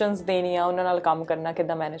ਇੰਸਟਰਕਸ਼ਨਸ ਦੇਣੀਆਂ, ਉਹਨਾਂ ਨਾਲ ਕੰਮ ਕਰਨਾ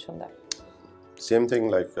ਕਿੱਦਾਂ ਮੈਨੇਜ ਹੁੰਦਾ? ਸੇਮ ਥਿੰਗ,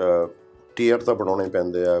 ਲਾਈਕ ਟੀਅਰ ਤਾਂ ਬਣਾਉਣੇ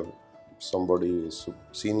ਪੈਂਦੇ ਆ, somebody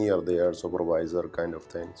senior there, supervisor kind of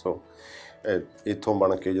thing, so ਇੱਥੋਂ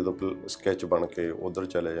ਬਣ ਕੇ ਜਦੋਂ ਸਕੈਚ ਬਣ ਕੇ ਉੱਧਰ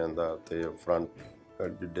ਚਲੇ ਜਾਂਦਾ ਤੇ ਫਰੰਟ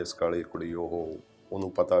ਡੈਸਕ ਵਾਲੀ ਕੁੜੀ ਉਹਨੂੰ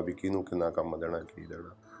ਪਤਾ ਵੀ ਕਿਹਨੂੰ ਕਿੰਨਾ ਕੰਮ ਦੇਣਾ, ਕੀ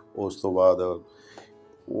ਦੇਣਾ। ਉਸ ਤੋਂ ਬਾਅਦ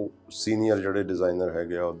ਉਹ ਸੀਨੀਅਰ ਜਿਹੜੇ ਡਿਜ਼ਾਈਨਰ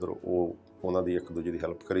ਹੈਗੇ ਆ ਉੱਧਰ, ਉਹਨਾਂ ਦੀ ਇੱਕ ਦੂਜੇ ਦੀ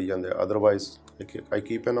ਹੈਲਪ ਕਰੀ ਜਾਂਦੇ ਆ। Otherwise I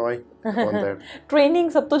keep N I on that. Training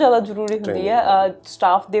ਸਭ ਤੋਂ ਜ਼ਿਆਦਾ ਜ਼ਰੂਰੀ ਹੁੰਦੀ ਹੈ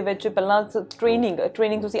ਸਟਾਫ ਦੇ ਵਿੱਚ। ਪਹਿਲਾਂ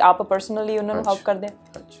ਟ੍ਰੇਨਿੰਗ ਤੁਸੀਂ ਆਪ ਪਰਸਨਲੀ ਉਹਨਾਂ ਨੂੰ ਹੈਲਪ ਕਰਦੇ?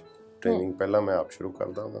 ਹਾਂਜੀ, ਟ੍ਰੇਨਿੰਗ ਪਹਿਲਾਂ ਮੈਂ ਆਪ ਸ਼ੁਰੂ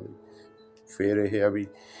ਕਰਦਾ ਉਹਨਾਂ ਦੀ। ਫਿਰ ਇਹ ਆ ਵੀ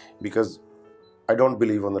because I don't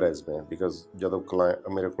believe on resume, because ਜਦੋਂ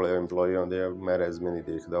ਮੇਰੇ ਕੋਲ EMPLOYE ਆਉਂਦੇ ਆ, ਮੈਂ resume ਨਹੀਂ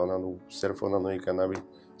ਦੇਖਦਾ ਉਹਨਾਂ ਨੂੰ, ਸਿਰਫ ਉਹਨਾਂ ਨੂੰ ਇਹ ਕਹਿੰਦਾ ਵੀ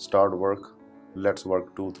start work, let's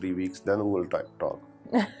work 2-3 weeks, then we will talk.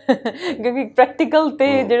 ਕਿਉਂਕਿ ਪ੍ਰੈਕਟੀਕਲ ਤੇ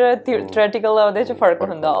ਜਿਹੜਾ ਥਿਓਰੈਟੀਕਲ ਆ ਉਹਦੇ 'ਚ ਫਰਕ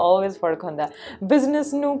ਹੁੰਦਾ, ਆਲਵੇਜ਼ ਫਰਕ ਹੁੰਦਾ।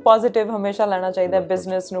 ਬਿਜ਼ਨਸ ਨੂੰ ਪੋਜ਼ੀਟਿਵ ਹਮੇਸ਼ਾ ਲੈਣਾ ਚਾਹੀਦਾ,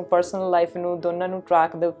 ਬਿਜ਼ਨਸ ਨੂੰ ਪਰਸਨਲ ਲਾਈਫ ਨੂੰ ਦੋਨਾਂ ਨੂੰ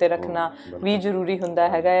ਟਰੈਕ ਦੇ ਉੱਤੇ ਰੱਖਣਾ ਵੀ ਜ਼ਰੂਰੀ ਹੁੰਦਾ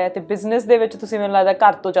ਹੈਗਾ ਹੈ। ਅਤੇ ਬਿਜ਼ਨਸ ਦੇ ਵਿੱਚ ਤੁਸੀਂ ਮੈਨੂੰ ਲੱਗਦਾ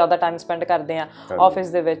ਘਰ ਤੋਂ ਜ਼ਿਆਦਾ ਟਾਈਮ ਸਪੈਂਡ ਕਰਦੇ ਆ ਆਫਿਸ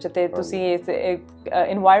ਦੇ ਵਿੱਚ, ਅਤੇ ਤੁਸੀਂ ਇਸ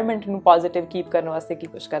ਇਨਵਾਇਰਮੈਂਟ ਨੂੰ ਪੋਜ਼ੀਟਿਵ ਕੀਪ ਕਰਨ ਵਾਸਤੇ ਕੀ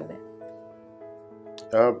ਕੁਛ ਕਰਦੇ?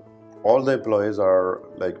 All the employees are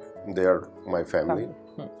like they are my family,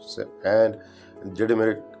 and ਜਿਹੜੇ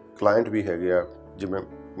ਮੇਰੇ ਕਲਾਇੰਟ ਵੀ ਹੈਗੇ ਆ, ਜਿਵੇਂ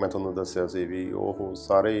ਮੈਂ ਤੁਹਾਨੂੰ ਦੱਸਿਆ ਸੀ ਵੀ ਉਹ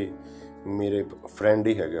ਸਾਰੇ ਮੇਰੇ ਫਰੈਂਡ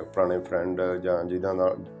ਹੀ ਹੈਗੇ, ਪੁਰਾਣੇ ਫਰੈਂਡ, ਜਾਂ ਜਿਹਨਾਂ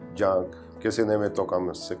ਨਾਲ ਜਾਂ ਕਿਸੇ ਨੇ ਮੇਰੇ ਤੋਂ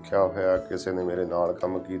ਕੰਮ ਸਿੱਖਿਆ ਹੋਇਆ, ਕਿਸੇ ਨੇ ਮੇਰੇ ਨਾਲ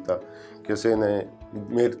ਕੰਮ ਕੀਤਾ, ਕਿਸੇ ਨੇ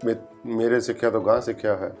ਮੇਰੇ ਸਿੱਖਿਆ ਤੋਂ ਗਾਂਹ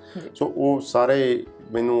ਸਿੱਖਿਆ ਹੋਇਆ। ਸੋ ਉਹ ਸਾਰੇ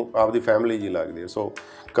ਮੈਨੂੰ ਆਪਦੀ ਫੈਮਿਲੀ ਜੀ ਲੱਗਦੀ ਹੈ। ਸੋ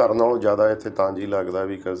ਘਰ ਨਾਲੋਂ ਜ਼ਿਆਦਾ ਇੱਥੇ ਤਾਂ ਜੀ ਲੱਗਦਾ,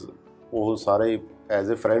 ਬਿਕਾਜ਼ ਉਹ ਸਾਰੇ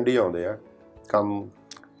ਐਜ਼ ਏ ਫਰੈਂਡ ਹੀ ਆਉਂਦੇ ਆ, ਕੰਮ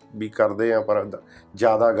ਵੀ ਕਰਦੇ ਆ ਪਰ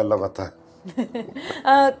ਜ਼ਿਆਦਾ ਗੱਲਾਂ ਬਾਤਾਂ।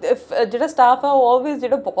 ਜਿਹੜਾ ਸਟਾਫ ਆ ਉਹ ਆਲਵੇਜ਼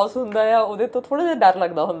ਜਿਹੜਾ ਬੌਸ ਹੁੰਦਾ ਆ ਉਹਦੇ ਤੋਂ ਥੋੜ੍ਹਾ ਜਿਹਾ ਡਰ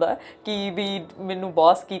ਲੱਗਦਾ ਹੁੰਦਾ ਕਿ ਵੀ ਮੈਨੂੰ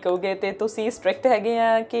ਬੌਸ ਕੀ ਕਹੂਗੇ, ਅਤੇ ਤੁਸੀਂ ਸਟ੍ਰਿਕਟ ਹੈਗੇ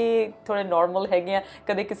ਆ ਕਿ ਥੋੜ੍ਹੇ ਨੋਰਮਲ ਹੈਗੇ ਆ?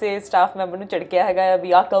 ਕਦੇ ਕਿਸੇ ਸਟਾਫ ਮੈਂਬਰ ਨੂੰ ਝਿੜਕਿਆ ਹੈਗਾ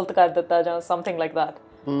ਵੀ ਆਹ ਗਲਤ ਕਰ ਦਿੱਤਾ ਜਾਂ ਸਮਥਿੰਗ ਲਾਈਕ ਦੈਟ?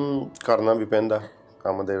 ਕਰਨਾ ਵੀ ਪੈਂਦਾ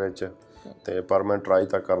ਕੰਮ ਦੇ ਵਿੱਚ, ਅਤੇ ਪਰ ਮੈਂ ਟਰਾਈ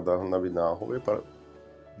ਤਾਂ ਕਰਦਾ ਹੁੰਦਾ ਵੀ ਨਾ ਹੋਵੇ, ਪਰ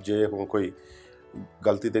ਜੇ ਹੁਣ ਕੋਈ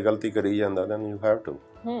ਗਲਤੀ ਤੇ ਗਲਤੀ ਕਰੀ ਜਾਂਦਾ ਦੈਨ ਯੂ ਹੈਵ ਟੂ,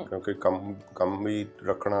 ਕਿਉਂਕਿ ਕੰਮ ਵੀ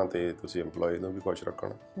ਰੱਖਣਾ ਤੇ ਤੁਸੀਂ EMPLOYE ਨੂੰ ਵੀ ਖੁਸ਼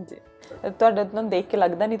ਰੱਖਣਾ। ਜੀ, ਤੁਹਾਡੇ ਤੋਂ ਦੇਖ ਕੇ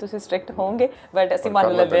ਲੱਗਦਾ ਨਹੀਂ ਤੁਸੀਂ ਸਟ੍ਰਿਕਟ ਹੋਵੋਗੇ, ਬਟ ਅਸੀਂ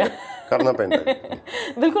ਮੰਨ ਲੈਂਦੇ ਹਾਂ, ਕਰਨਾ ਪੈਂਦਾ।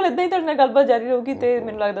 ਬਿਲਕੁਲ ਇੱਦਾਂ ਹੀ ਤੁਹਾਡੇ ਨਾਲ ਗੱਲਬਾਤ ਜਾਰੀ ਰਹੂਗੀ, ਅਤੇ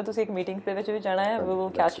ਮੈਨੂੰ ਲੱਗਦਾ ਤੁਸੀਂ ਇੱਕ ਮੀਟਿੰਗ ਦੇ ਵਿੱਚ ਵੀ ਜਾਣਾ ਹੈ। We will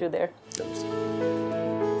catch you there.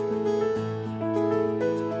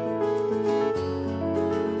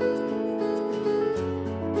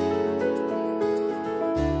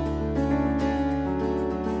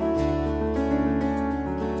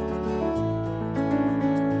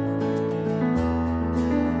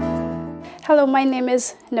 Hello, my name is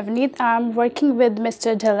Navneet. I'm working with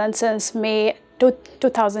Mr. Dhillon since May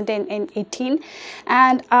 2018,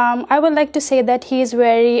 and I would like to say that he is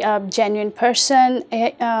very genuine person.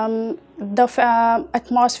 The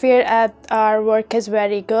atmosphere at our work is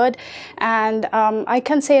very good, and I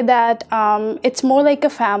can say that it's more like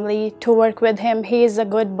a family to work with him. He is a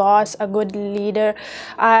good boss, a good leader.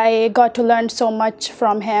 I got to learn so much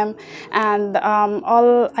from him, and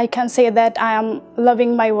all I can say that I am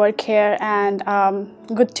loving my work here, and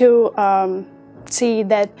good to see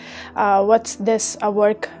that what's this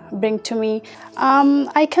work bring to me.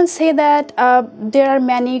 I can say that there are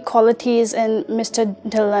many qualities in Mr.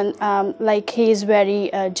 Dhillon, like he is very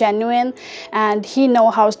genuine, and he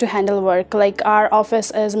knows how to handle work. Like our office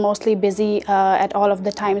is mostly busy at all of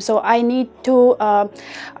the time, so I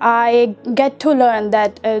get to learn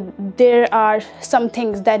that there are some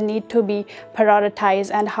things that need to be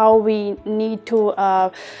prioritized, and how we need to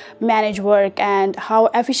manage work, and how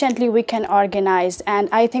efficiently we can organize. And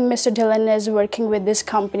I think Mr. Dhillon is working with this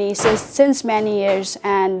company since many years,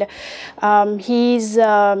 and he's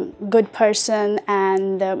a good person,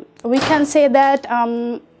 and we can say that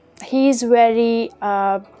he's very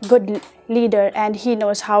good leader, and he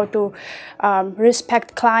knows how to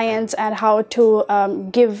respect clients, and how to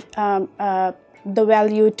give the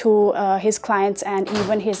value to his clients and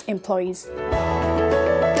even his employees.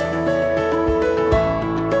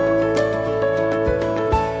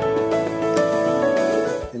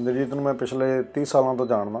 In the Inderjit ਨੂੰ मैं पिछले 30 सालों तो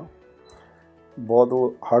जानदा। बहुत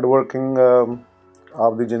hard working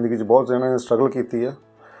आपकी जिंदगी बहुत इन्होंने स्ट्रगल की है।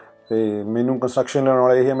 तो मैनू कंस्ट्रक्शन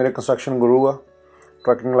वाले ये मेरे कंस्ट्रक्शन गुरु आ।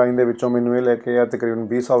 ट्रकिंग लाइन के विचों मैनू ये लैके आया तकरीबन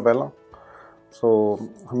 20 साल पहला। सो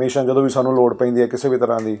हमेशा जो भी सानू लोड़ पैंदी है किसी भी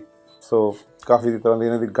तरह की, सो काफ़ी तरह की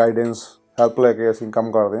इन्हां दी गाइडेंस हैल्प लैके असीं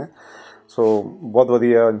काम करते हैं। सो बहुत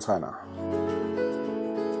वधिया इंसान आ।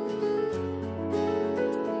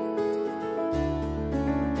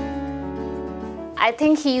 I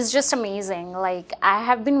think he's just amazing. Like, I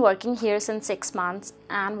have been working here since 6 months,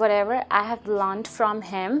 and whatever I have learned from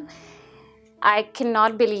him, I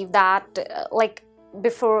cannot believe that like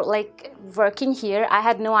before, like working here, I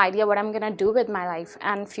had no idea what I'm gonna do with my life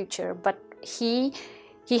and future. But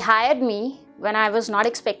he hired me when I was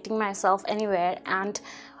not expecting myself anywhere, and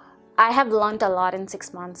I have learned a lot in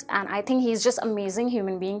 6 months. And I think he's just amazing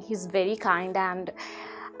human being. He's very kind, and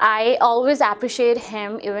I always appreciate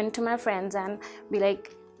him even to my friends and be like,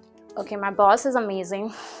 okay, my boss is amazing.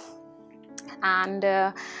 And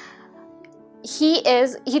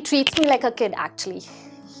he treats me like a kid actually.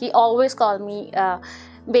 He always call me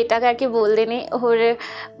बेटा करके बोलते ने और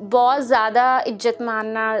बहुत ज़्यादा इज्जत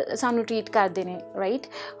मानना सानू ट्रीट करते ने,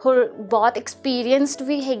 राइट। और बहुत एक्सपीरियंसड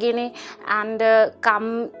भी हैगे ने एंड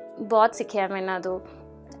काम बहुत सीखा मैंने, तो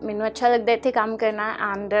मैनू अच्छा लगता है इत्थे काम करना।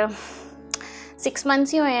 एंड 6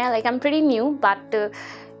 months ही हुए हैं, like I'm pretty new, but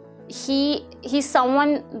he's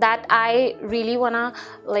someone that I really wanna,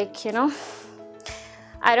 like, you know,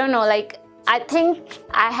 I don't know, like I think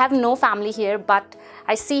I have no family here, but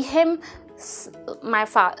I see him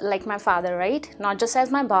like my father, right? Not just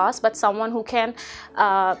as my boss, but someone who can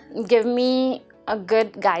give me a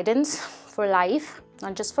good guidance for life,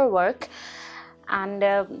 not just for work. And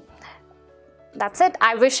that's it.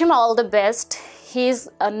 I wish him all the best. He's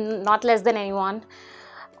not less than anyone.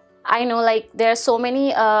 I know, like there are so many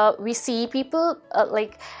we see people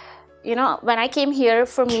like, you know, when I came here,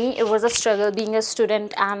 for me it was a struggle being a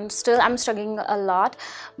student, and still I'm struggling a lot.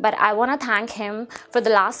 But I want to thank him for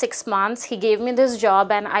the last 6 months. He gave me this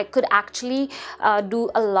job and I could actually do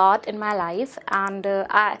a lot in my life. And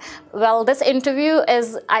well, this interview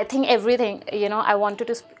is, I think, everything, you know. I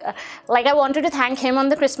wanted to I wanted to thank him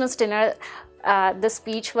on the Christmas dinner, the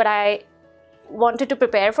speech what I wanted to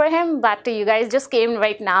prepare for him, but you guys just came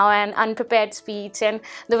right now, and unprepared speech,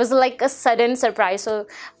 and there was like a sudden surprise. So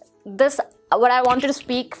this what I wanted to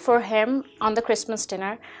speak for him on the Christmas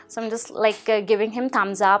dinner. So I'm just like giving him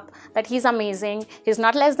thumbs up that he's amazing. He's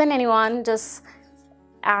not less than anyone,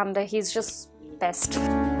 and he's just best.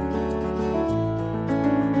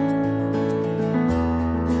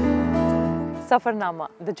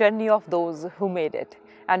 Safarnama, the journey of those who made it,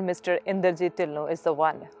 and Mr. Inderjit Dhillon is the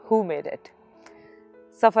one who made it.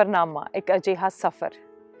 सफ़रनामा एक अजिहा सफ़र,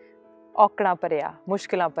 औकड़ा भरिया,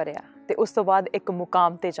 मुश्किलां भरिया, ते उस तो बाद एक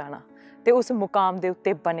मुकाम ते जाना, ते उस मुकाम दे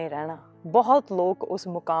उत्ते बने रहना। बहुत लोग उस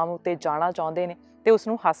मुकाम उत्ते जाना चाहुंदे ने ते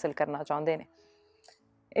उसनूं हासिल करना चाहुंदे ने।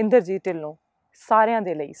 इंदरजीत ढिल्लों सारिਆਂ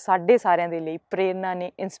ਦੇ ਲਈ, ਸਾਡੇ ਸਾਰਿਆਂ ਦੇ ਲਈ प्रेरणा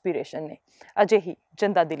ने, इंस्पीरेशन ने। अजिही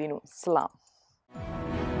जिंदा दिली नूं सलाम।